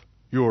birth,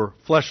 your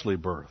fleshly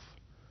birth?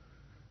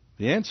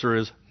 The answer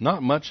is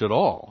not much at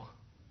all.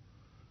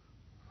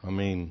 I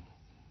mean,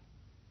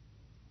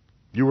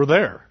 you were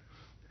there.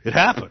 It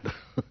happened.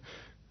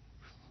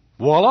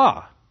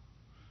 Voila.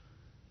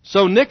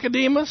 So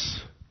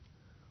Nicodemus,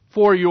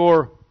 for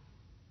your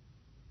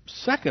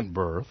second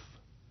birth,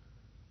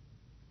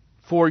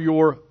 for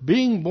your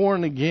being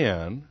born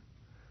again,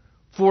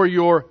 for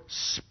your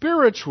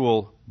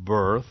spiritual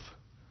birth,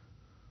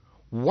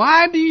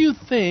 why do you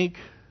think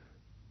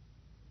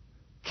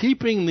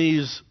keeping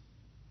these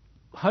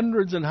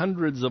hundreds and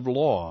hundreds of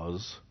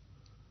laws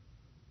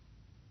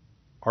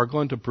are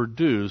going to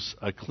produce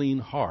a clean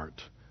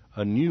heart,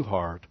 a new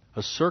heart,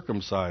 a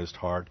circumcised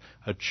heart,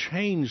 a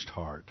changed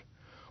heart?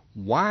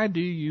 Why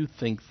do you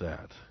think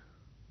that?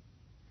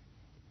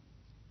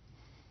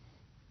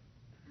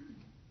 You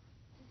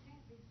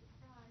can't be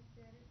surprised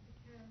at it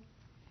because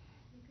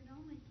you can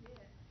only get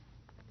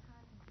a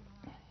type of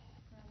life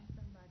from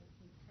somebody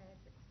who has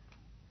it.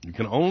 You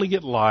can only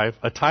get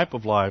a type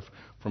of life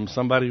from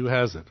somebody who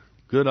has it.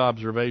 Good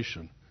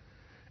observation.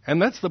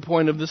 And that's the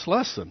point of this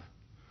lesson.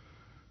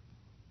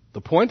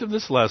 The point of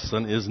this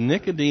lesson is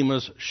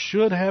Nicodemus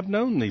should have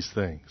known these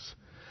things.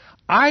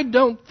 I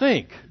don't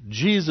think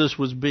Jesus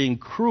was being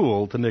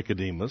cruel to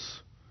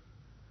Nicodemus.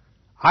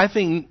 I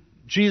think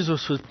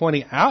Jesus was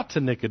pointing out to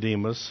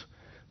Nicodemus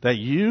that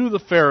you, the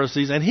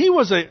Pharisees, and he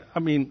was I'm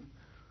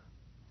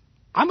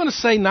going to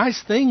say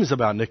nice things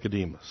about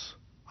Nicodemus.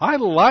 I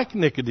like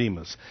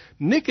Nicodemus.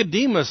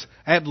 Nicodemus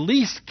at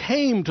least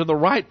came to the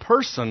right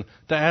person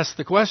to ask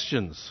the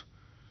questions.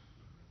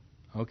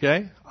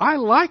 Okay? I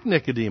like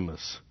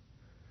Nicodemus.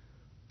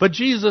 But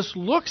Jesus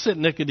looks at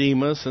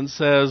Nicodemus and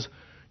says,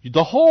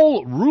 the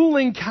whole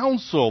ruling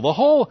council, the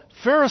whole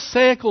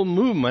Pharisaical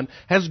movement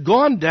has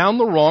gone down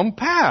the wrong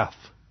path.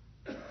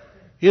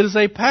 It is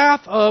a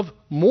path of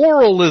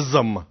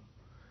moralism.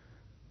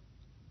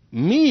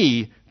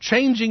 Me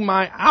changing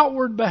my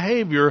outward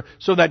behavior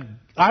so that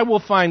I will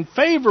find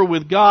favor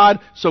with God,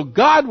 so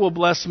God will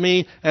bless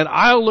me, and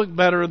I'll look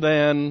better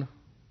than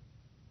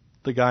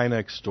the guy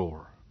next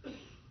door.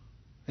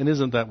 And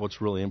isn't that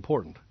what's really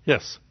important?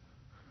 Yes?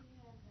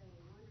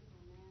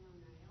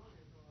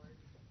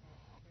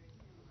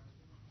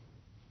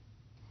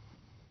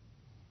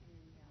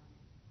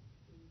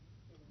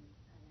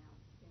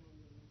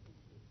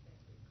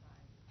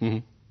 Mm-hmm.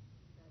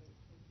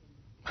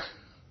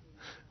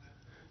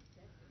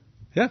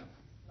 Yeah.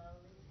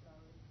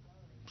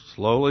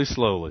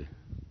 Slowly.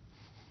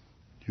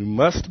 You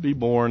must be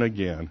born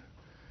again.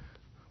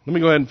 Let me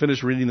go ahead and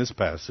finish reading this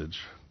passage.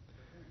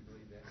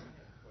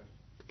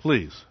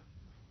 Please.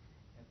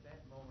 At that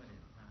moment in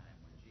time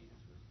when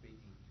Jesus was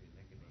speaking to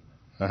Nicodemus,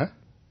 Uh-huh.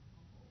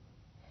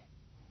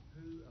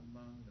 who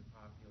among the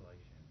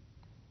population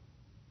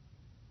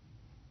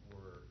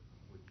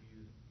would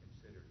you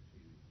consider to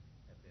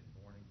have been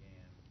born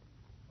again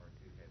or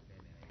to have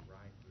been in a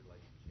right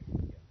relationship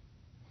with God?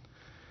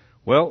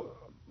 Well,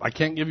 I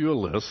can't give you a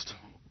list,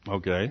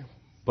 okay,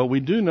 but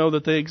we do know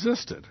that they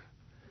existed.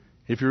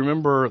 If you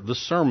remember the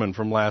sermon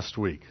from last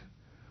week,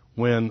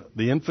 when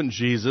the infant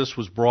Jesus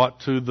was brought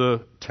to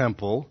the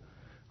temple,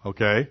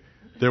 okay,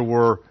 there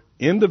were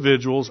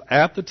individuals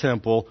at the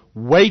temple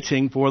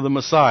waiting for the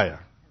Messiah.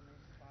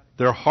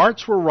 Their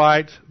hearts were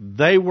right.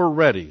 They were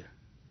ready.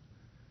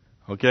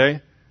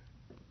 Okay?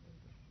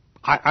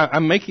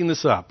 I'm making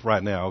this up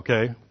right now,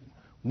 okay?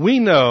 We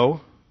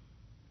know,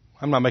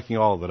 I'm not making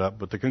all of it up,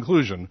 but the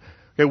conclusion.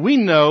 Okay, we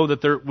know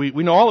that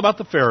we know all about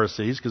the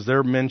Pharisees because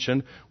they're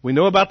mentioned. We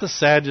know about the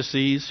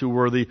Sadducees, who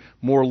were the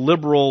more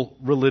liberal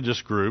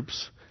religious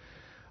groups.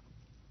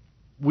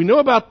 We know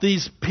about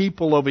these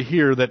people over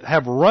here that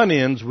have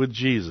run-ins with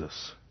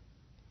Jesus.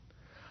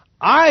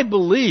 I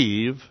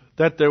believe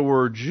that there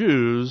were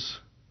Jews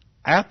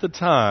at the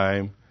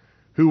time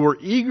who were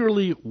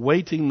eagerly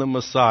waiting the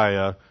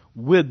Messiah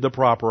with the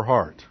proper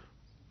heart.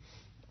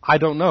 I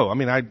don't know. I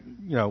mean,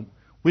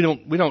 we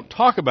don't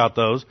talk about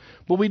those,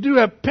 but we do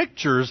have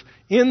pictures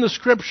in the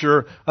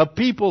Scripture of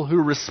people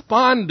who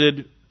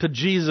responded to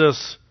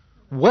Jesus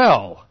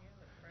well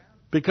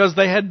because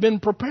they had been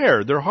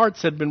prepared. Their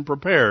hearts had been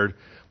prepared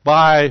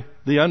by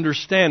the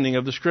understanding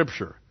of the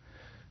Scripture.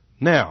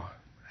 Now,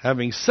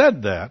 having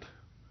said that,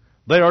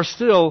 they are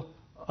still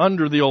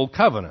under the old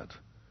covenant.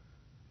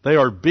 They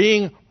are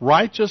being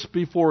righteous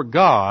before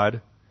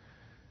God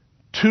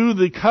to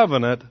the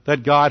covenant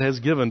that God has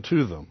given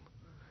to them.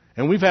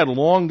 And we've had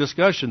long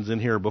discussions in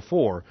here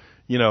before,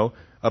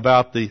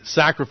 about the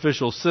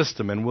sacrificial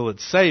system and will it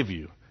save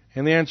you?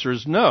 And the answer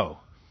is no.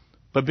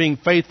 But being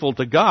faithful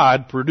to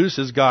God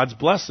produces God's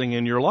blessing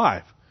in your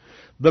life.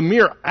 The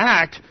mere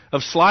act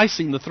of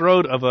slicing the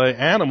throat of an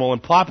animal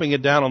and plopping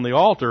it down on the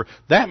altar,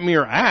 that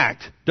mere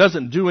act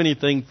doesn't do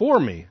anything for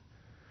me.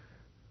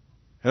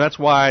 And that's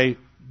why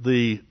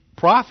the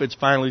prophets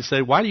finally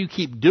say, why do you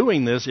keep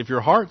doing this if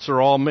your hearts are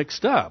all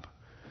mixed up?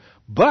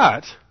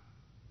 But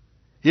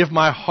if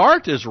my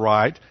heart is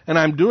right and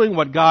I'm doing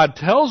what God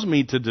tells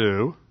me to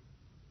do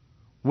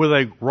with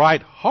a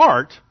right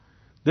heart,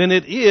 then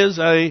it is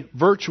a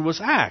virtuous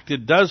act.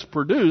 It does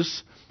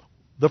produce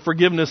the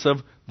forgiveness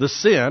of the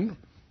sin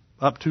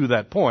up to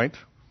that point.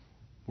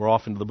 We're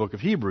off into the book of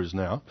Hebrews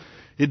now.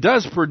 It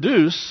does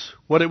produce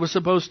what it was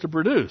supposed to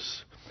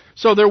produce.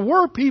 So there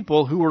were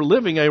people who were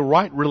living a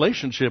right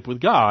relationship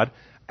with God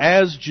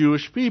as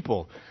Jewish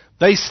people.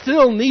 They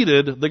still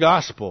needed the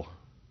gospel.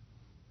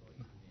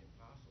 The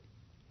apostles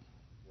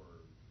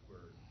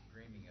were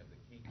dreaming of the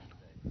kingdom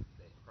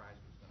that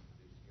Christ was going to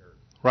produce the earth.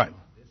 Right.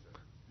 This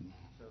earth.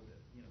 So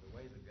that the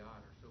ways of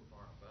God are so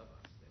far above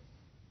us that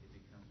it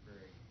becomes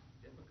very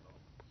difficult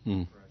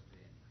for us to,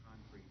 in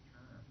concrete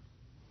terms,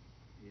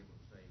 be able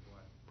to say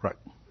what Right.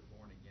 the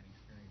born again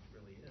experience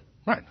really is.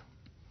 Right.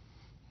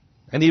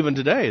 And even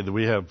today,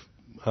 we have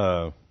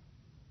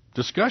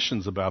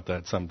discussions about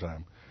that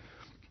sometime.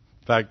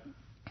 In fact,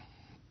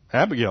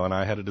 Abigail and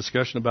I had a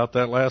discussion about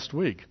that last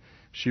week.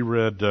 She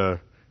read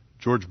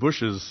George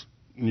Bush's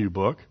new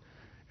book,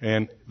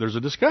 and there's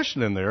a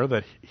discussion in there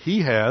that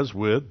he has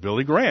with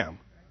Billy Graham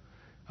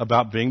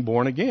about being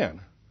born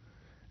again.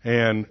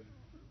 And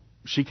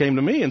she came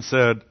to me and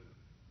said,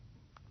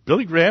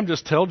 Billy Graham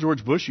just tell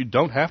George Bush you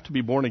don't have to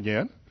be born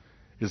again?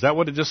 Is that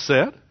what it just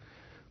said?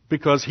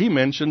 Because he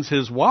mentions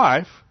his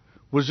wife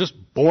was just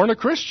born a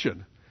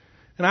Christian.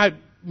 And I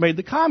made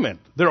the comment,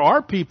 there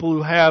are people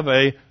who have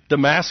a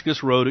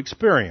Damascus Road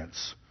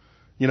experience.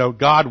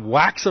 God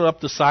whacks it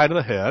up the side of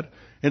the head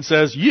and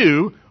says,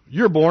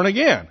 you're born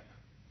again.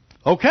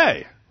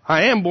 Okay,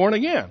 I am born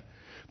again.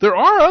 There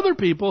are other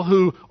people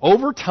who,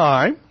 over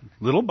time,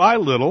 little by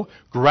little,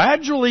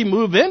 gradually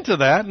move into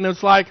that, and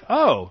it's like,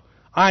 oh,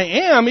 I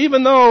am,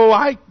 even though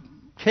I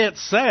can't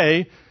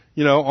say,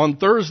 on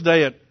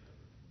Thursday at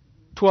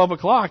 12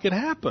 o'clock it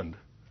happened.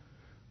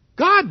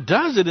 God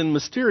does it in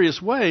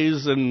mysterious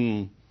ways,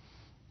 and,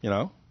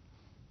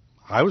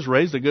 I was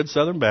raised a good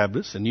Southern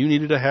Baptist, and you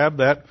needed to have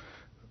that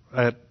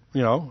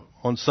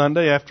on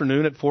Sunday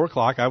afternoon at 4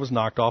 o'clock, I was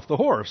knocked off the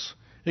horse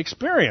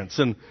experience.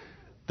 And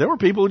there were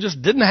people who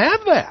just didn't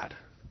have that.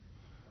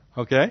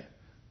 Okay?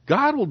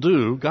 God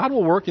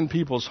will work in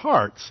people's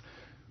hearts.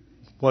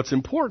 What's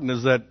important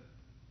is that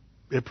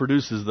it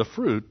produces the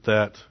fruit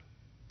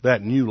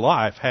that new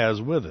life has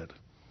with it.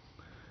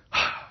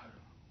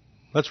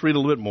 Let's read a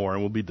little bit more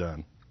and we'll be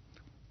done.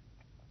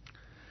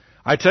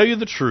 I tell you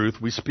the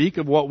truth, we speak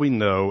of what we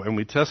know and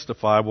we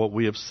testify what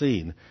we have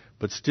seen,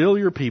 but still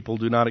your people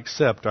do not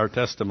accept our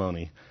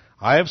testimony.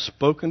 I have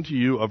spoken to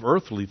you of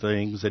earthly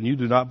things and you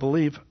do not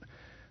believe.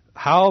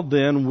 How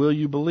then will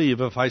you believe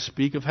if I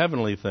speak of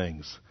heavenly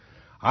things?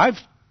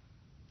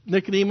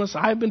 Nicodemus,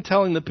 I've been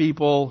telling the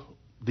people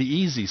the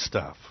easy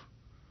stuff.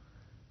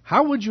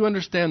 How would you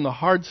understand the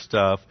hard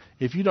stuff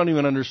if you don't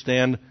even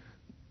understand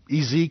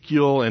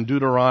Ezekiel and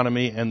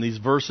Deuteronomy and these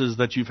verses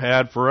that you've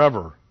had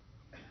forever?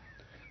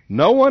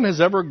 No one has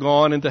ever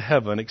gone into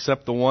heaven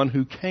except the one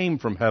who came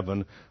from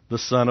heaven, the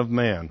Son of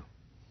Man.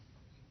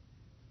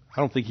 I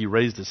don't think he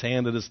raised his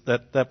hand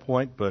at that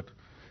point, but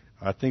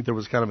I think there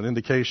was kind of an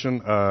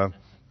indication.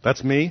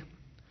 That's me.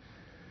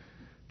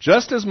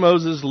 Just as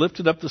Moses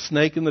lifted up the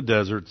snake in the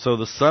desert, so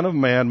the Son of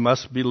Man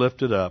must be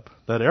lifted up,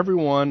 that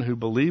everyone who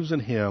believes in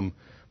him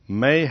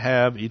may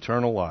have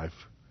eternal life.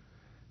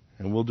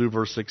 And we'll do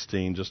verse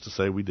 16 just to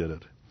say we did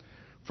it.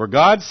 For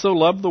God so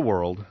loved the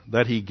world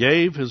that he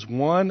gave his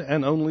one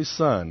and only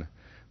Son,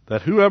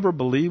 that whoever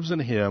believes in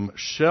him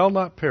shall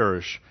not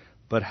perish,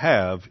 but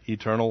have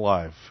eternal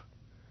life.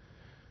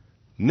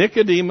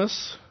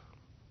 Nicodemus,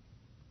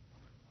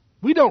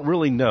 we don't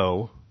really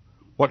know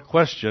what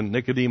question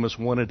Nicodemus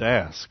wanted to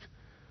ask,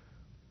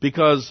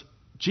 because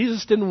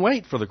Jesus didn't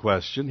wait for the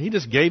question. He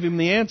just gave him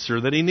the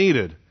answer that he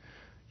needed.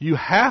 You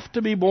have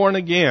to be born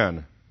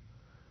again.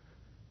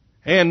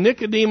 And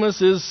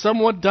Nicodemus is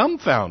somewhat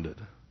dumbfounded.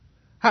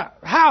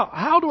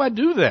 How do I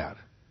do that?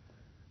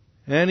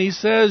 And he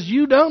says,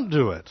 you don't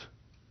do it.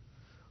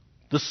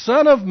 The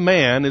Son of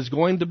Man is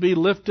going to be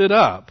lifted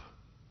up.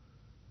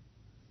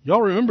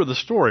 Y'all remember the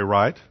story,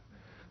 right?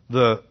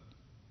 The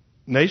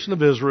nation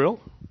of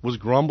Israel was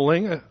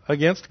grumbling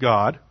against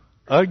God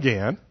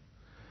again,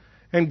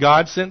 and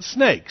God sent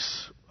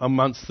snakes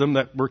amongst them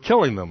that were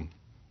killing them.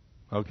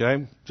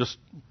 Okay? Just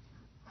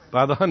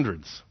by the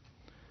hundreds.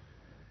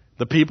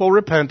 The people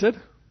repented.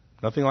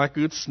 Nothing like a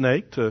good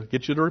snake to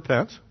get you to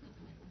repent.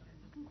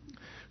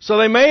 So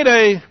they made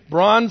a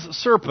bronze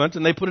serpent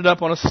and they put it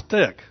up on a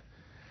stick.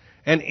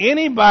 And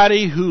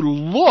anybody who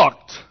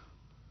looked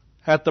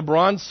at the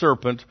bronze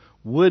serpent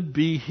would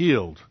be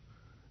healed.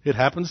 It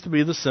happens to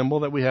be the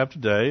symbol that we have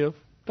today of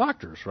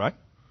doctors, right?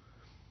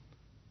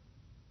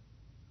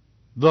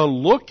 The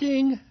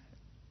looking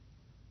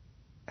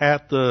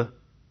at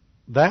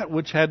that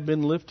which had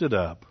been lifted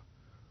up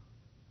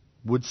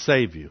would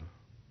save you.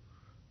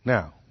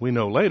 Now, we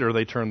know later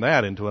they turned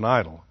that into an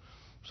idol.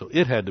 So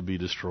it had to be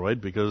destroyed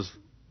because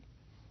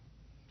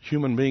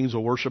human beings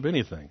will worship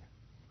anything.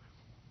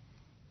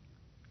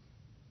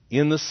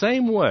 In the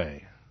same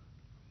way,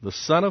 the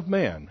Son of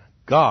Man,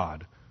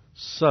 God,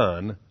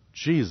 Son,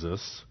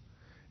 Jesus,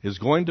 is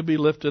going to be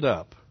lifted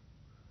up.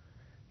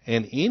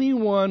 and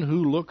anyone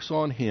who looks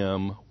on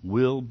him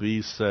will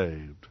be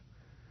saved.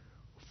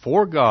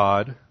 For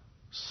God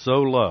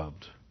so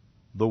loved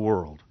the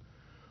world.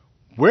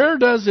 Where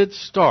does it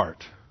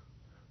start?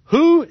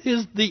 Who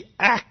is the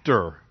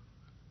actor?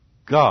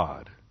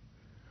 God.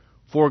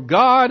 For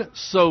God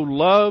so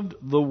loved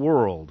the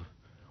world.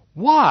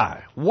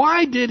 Why?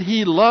 Why did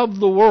he love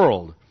the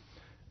world?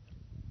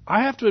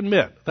 I have to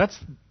admit, that's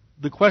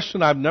the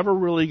question I've never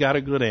really got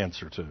a good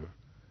answer to.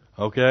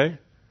 Okay?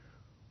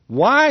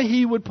 Why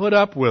he would put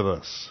up with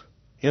us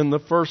in the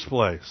first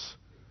place.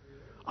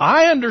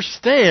 I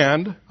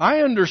understand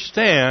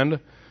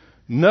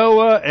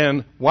Noah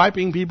and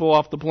wiping people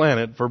off the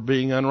planet for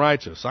being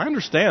unrighteous. I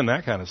understand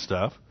that kind of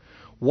stuff.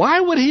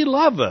 Why would he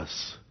love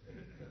us?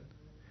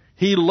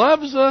 He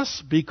loves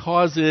us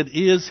because it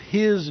is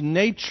his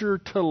nature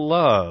to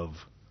love.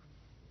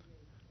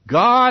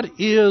 God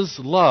is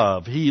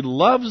love. He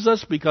loves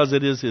us because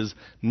it is his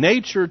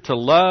nature to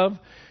love,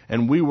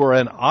 and we were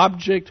an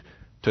object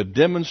to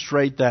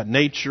demonstrate that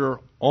nature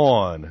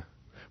on.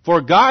 For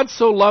God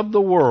so loved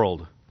the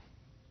world.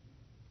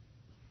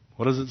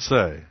 What does it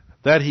say?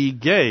 That he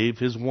gave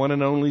his one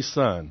and only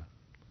Son.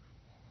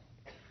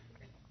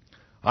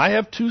 I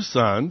have 2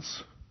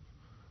 sons.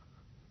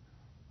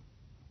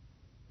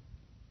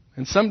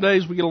 And some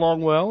days we get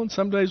along well, and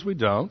some days we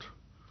don't.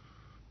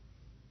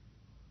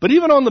 But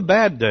even on the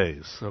bad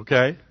days,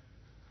 okay,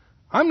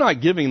 I'm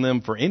not giving them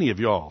for any of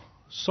y'all.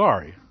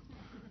 Sorry.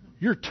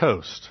 You're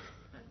toast.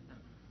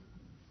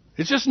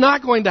 It's just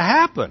not going to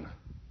happen.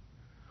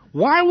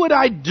 Why would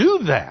I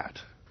do that?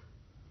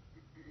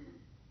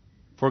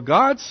 For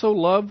God so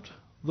loved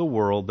the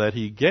world that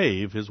he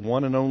gave his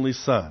one and only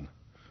Son,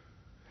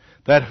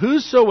 that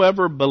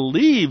whosoever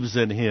believes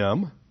in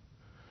him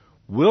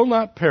will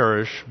not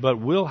perish, but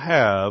will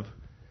have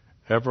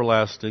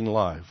everlasting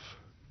life.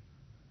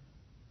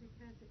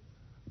 Because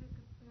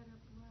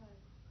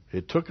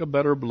It took a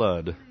better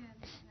blood.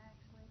 sin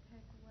actually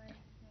take away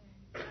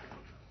sin,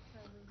 so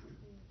we could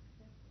be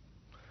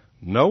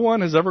accepted. No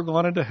one has ever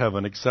gone into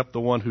heaven except the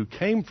one who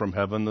came from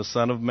heaven, the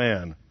Son of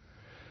Man.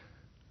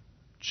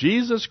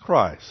 Jesus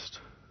Christ,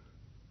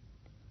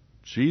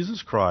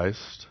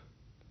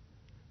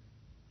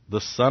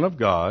 the Son of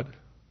God,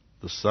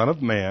 the Son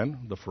of Man,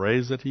 the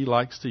phrase that he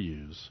likes to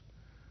use,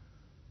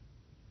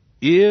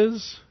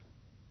 is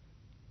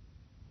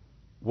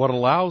what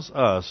allows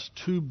us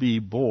to be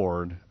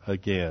born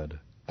again.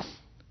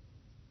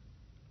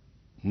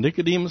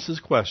 Nicodemus'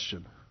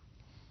 question.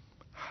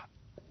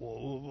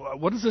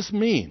 What does this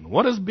mean?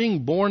 What does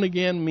being born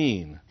again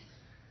mean?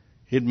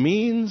 It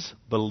means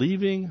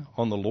believing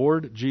on the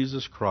Lord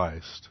Jesus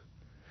Christ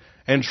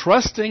and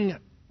trusting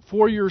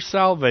for your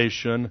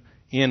salvation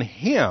in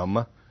him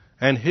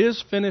and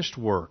his finished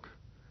work,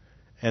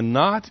 and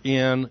not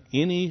in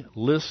any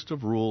list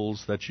of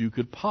rules that you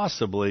could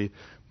possibly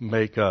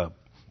make up.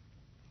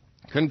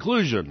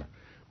 Conclusion: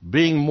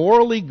 being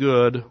morally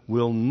good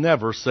will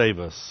never save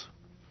us.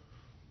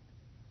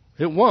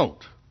 It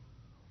won't.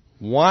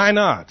 Why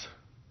not?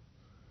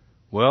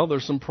 Well,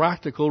 there's some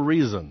practical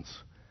reasons.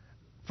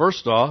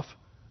 First off,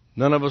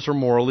 none of us are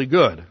morally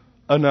good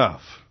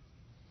enough.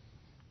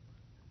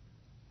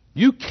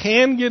 You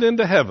can get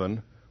into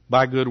heaven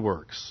by good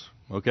works,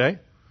 okay?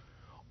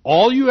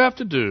 All you have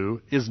to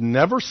do is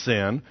never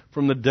sin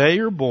from the day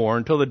you're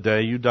born till the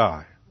day you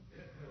die.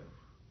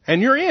 And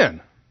you're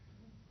in.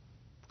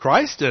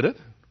 Christ did it.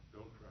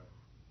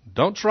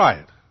 Don't try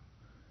it.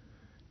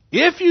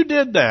 If you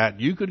did that,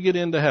 you could get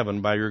into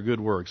heaven by your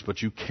good works,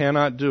 but you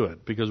cannot do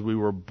it because we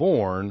were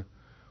born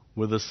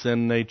with a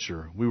sin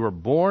nature. We were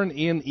born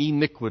in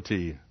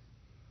iniquity.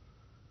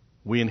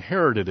 We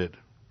inherited it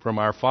from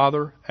our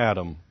father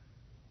Adam.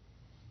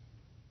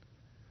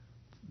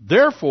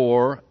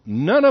 Therefore,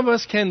 none of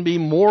us can be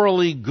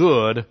morally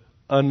good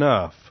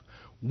enough.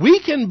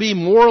 We can be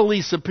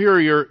morally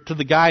superior to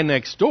the guy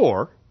next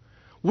door.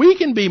 We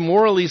can be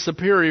morally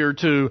superior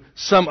to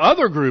some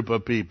other group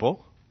of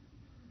people.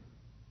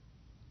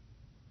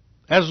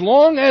 As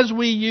long as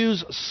we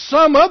use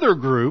some other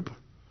group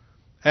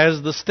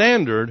as the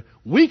standard,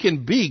 we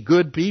can be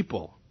good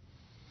people.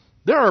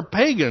 There are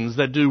pagans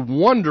that do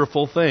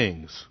wonderful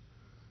things.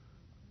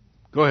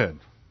 Go ahead.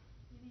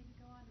 You need to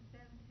go on to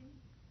 17.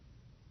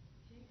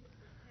 Jesus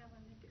is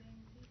telling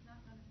Nicodemus he's not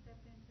going to step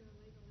into a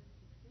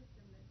legalistic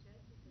system that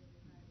judges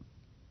everybody.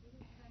 He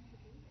didn't come to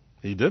do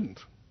that. He didn't.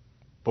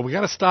 But we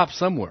got to stop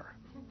somewhere.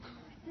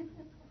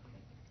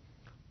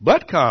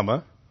 But,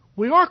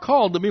 we are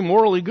called to be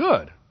morally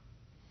good.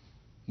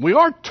 We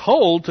are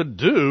told to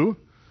do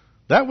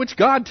that which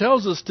God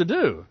tells us to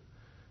do.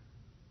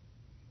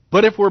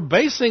 But if we're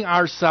basing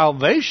our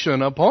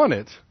salvation upon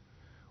it,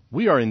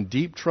 we are in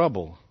deep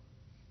trouble.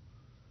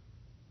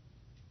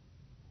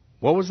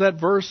 What was that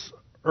verse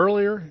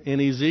earlier in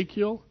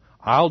Ezekiel?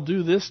 I'll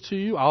do this to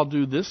you, I'll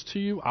do this to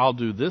you, I'll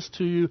do this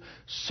to you,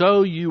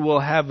 so you will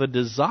have a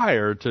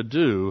desire to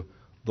do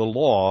the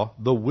law,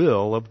 the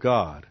will of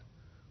God.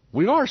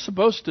 We are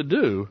supposed to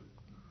do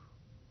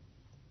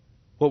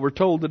what we're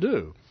told to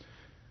do.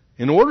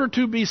 In order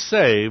to be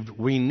saved,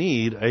 we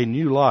need a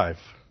new life.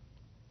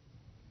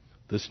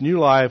 This new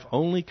life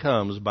only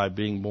comes by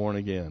being born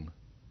again.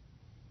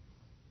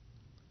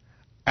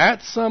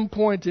 At some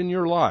point in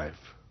your life,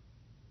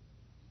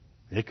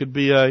 it could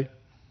be a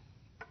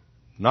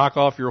knock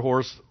off your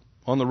horse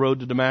on the road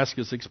to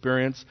Damascus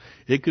experience.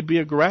 It could be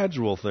a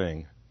gradual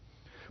thing.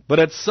 But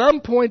at some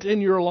point in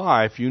your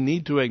life, you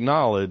need to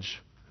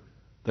acknowledge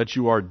that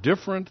you are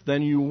different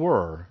than you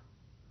were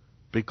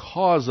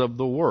because of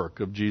the work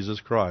of Jesus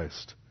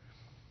Christ.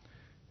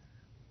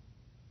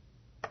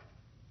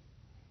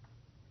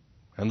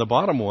 And the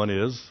bottom one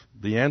is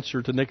the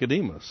answer to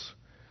Nicodemus.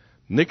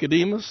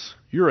 Nicodemus,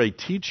 you're a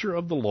teacher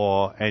of the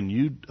law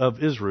and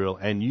of Israel,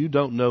 and you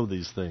don't know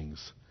these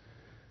things.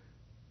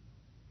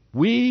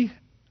 We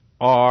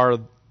are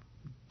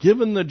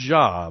given the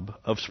job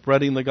of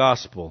spreading the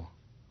gospel.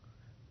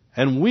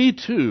 And we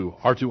too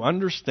are to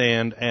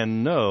understand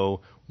and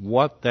know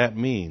what that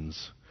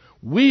means.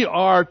 We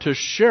are to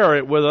share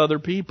it with other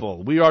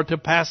people. We are to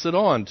pass it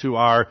on to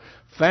our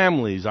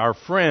families, our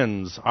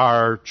friends,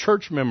 our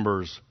church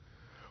members.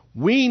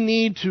 We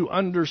need to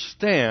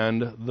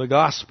understand the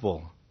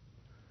gospel.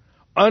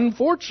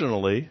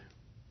 Unfortunately,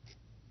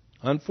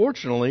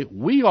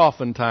 we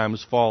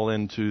oftentimes fall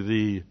into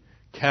the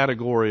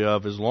category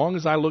of, as long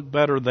as I look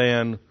better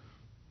than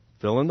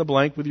fill in the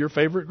blank with your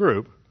favorite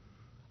group,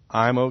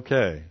 I'm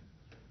okay.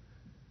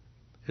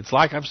 It's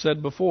like I've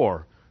said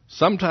before.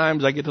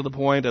 Sometimes I get to the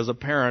point as a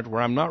parent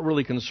where I'm not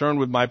really concerned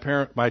with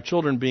my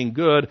children being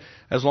good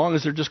as long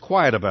as they're just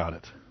quiet about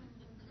it.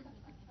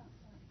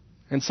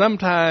 And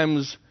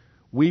sometimes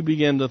we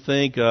begin to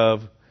think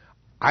of,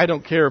 I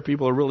don't care if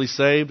people are really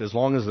saved as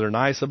long as they're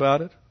nice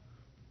about it.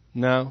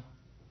 No,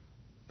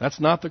 that's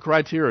not the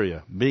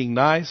criteria. Being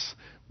nice,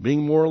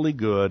 being morally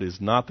good is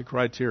not the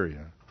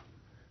criteria.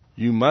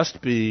 You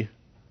must be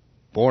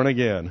born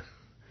again.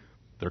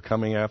 They're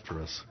coming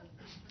after us.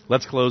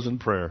 Let's close in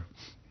prayer.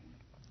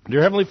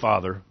 Dear Heavenly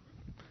Father,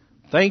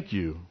 thank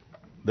you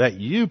that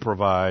you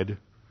provide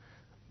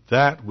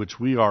that which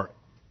we are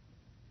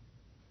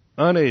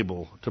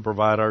unable to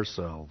provide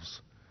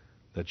ourselves.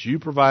 That you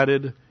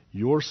provided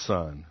your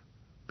Son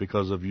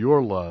because of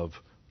your love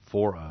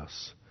for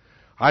us.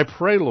 I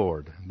pray,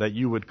 Lord, that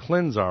you would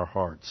cleanse our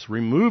hearts,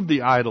 remove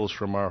the idols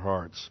from our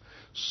hearts,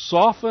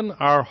 soften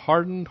our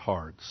hardened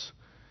hearts,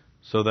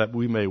 so that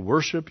we may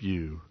worship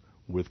you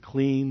with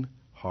clean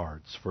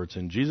hearts. For it's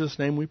in Jesus'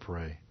 name we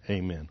pray.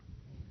 Amen.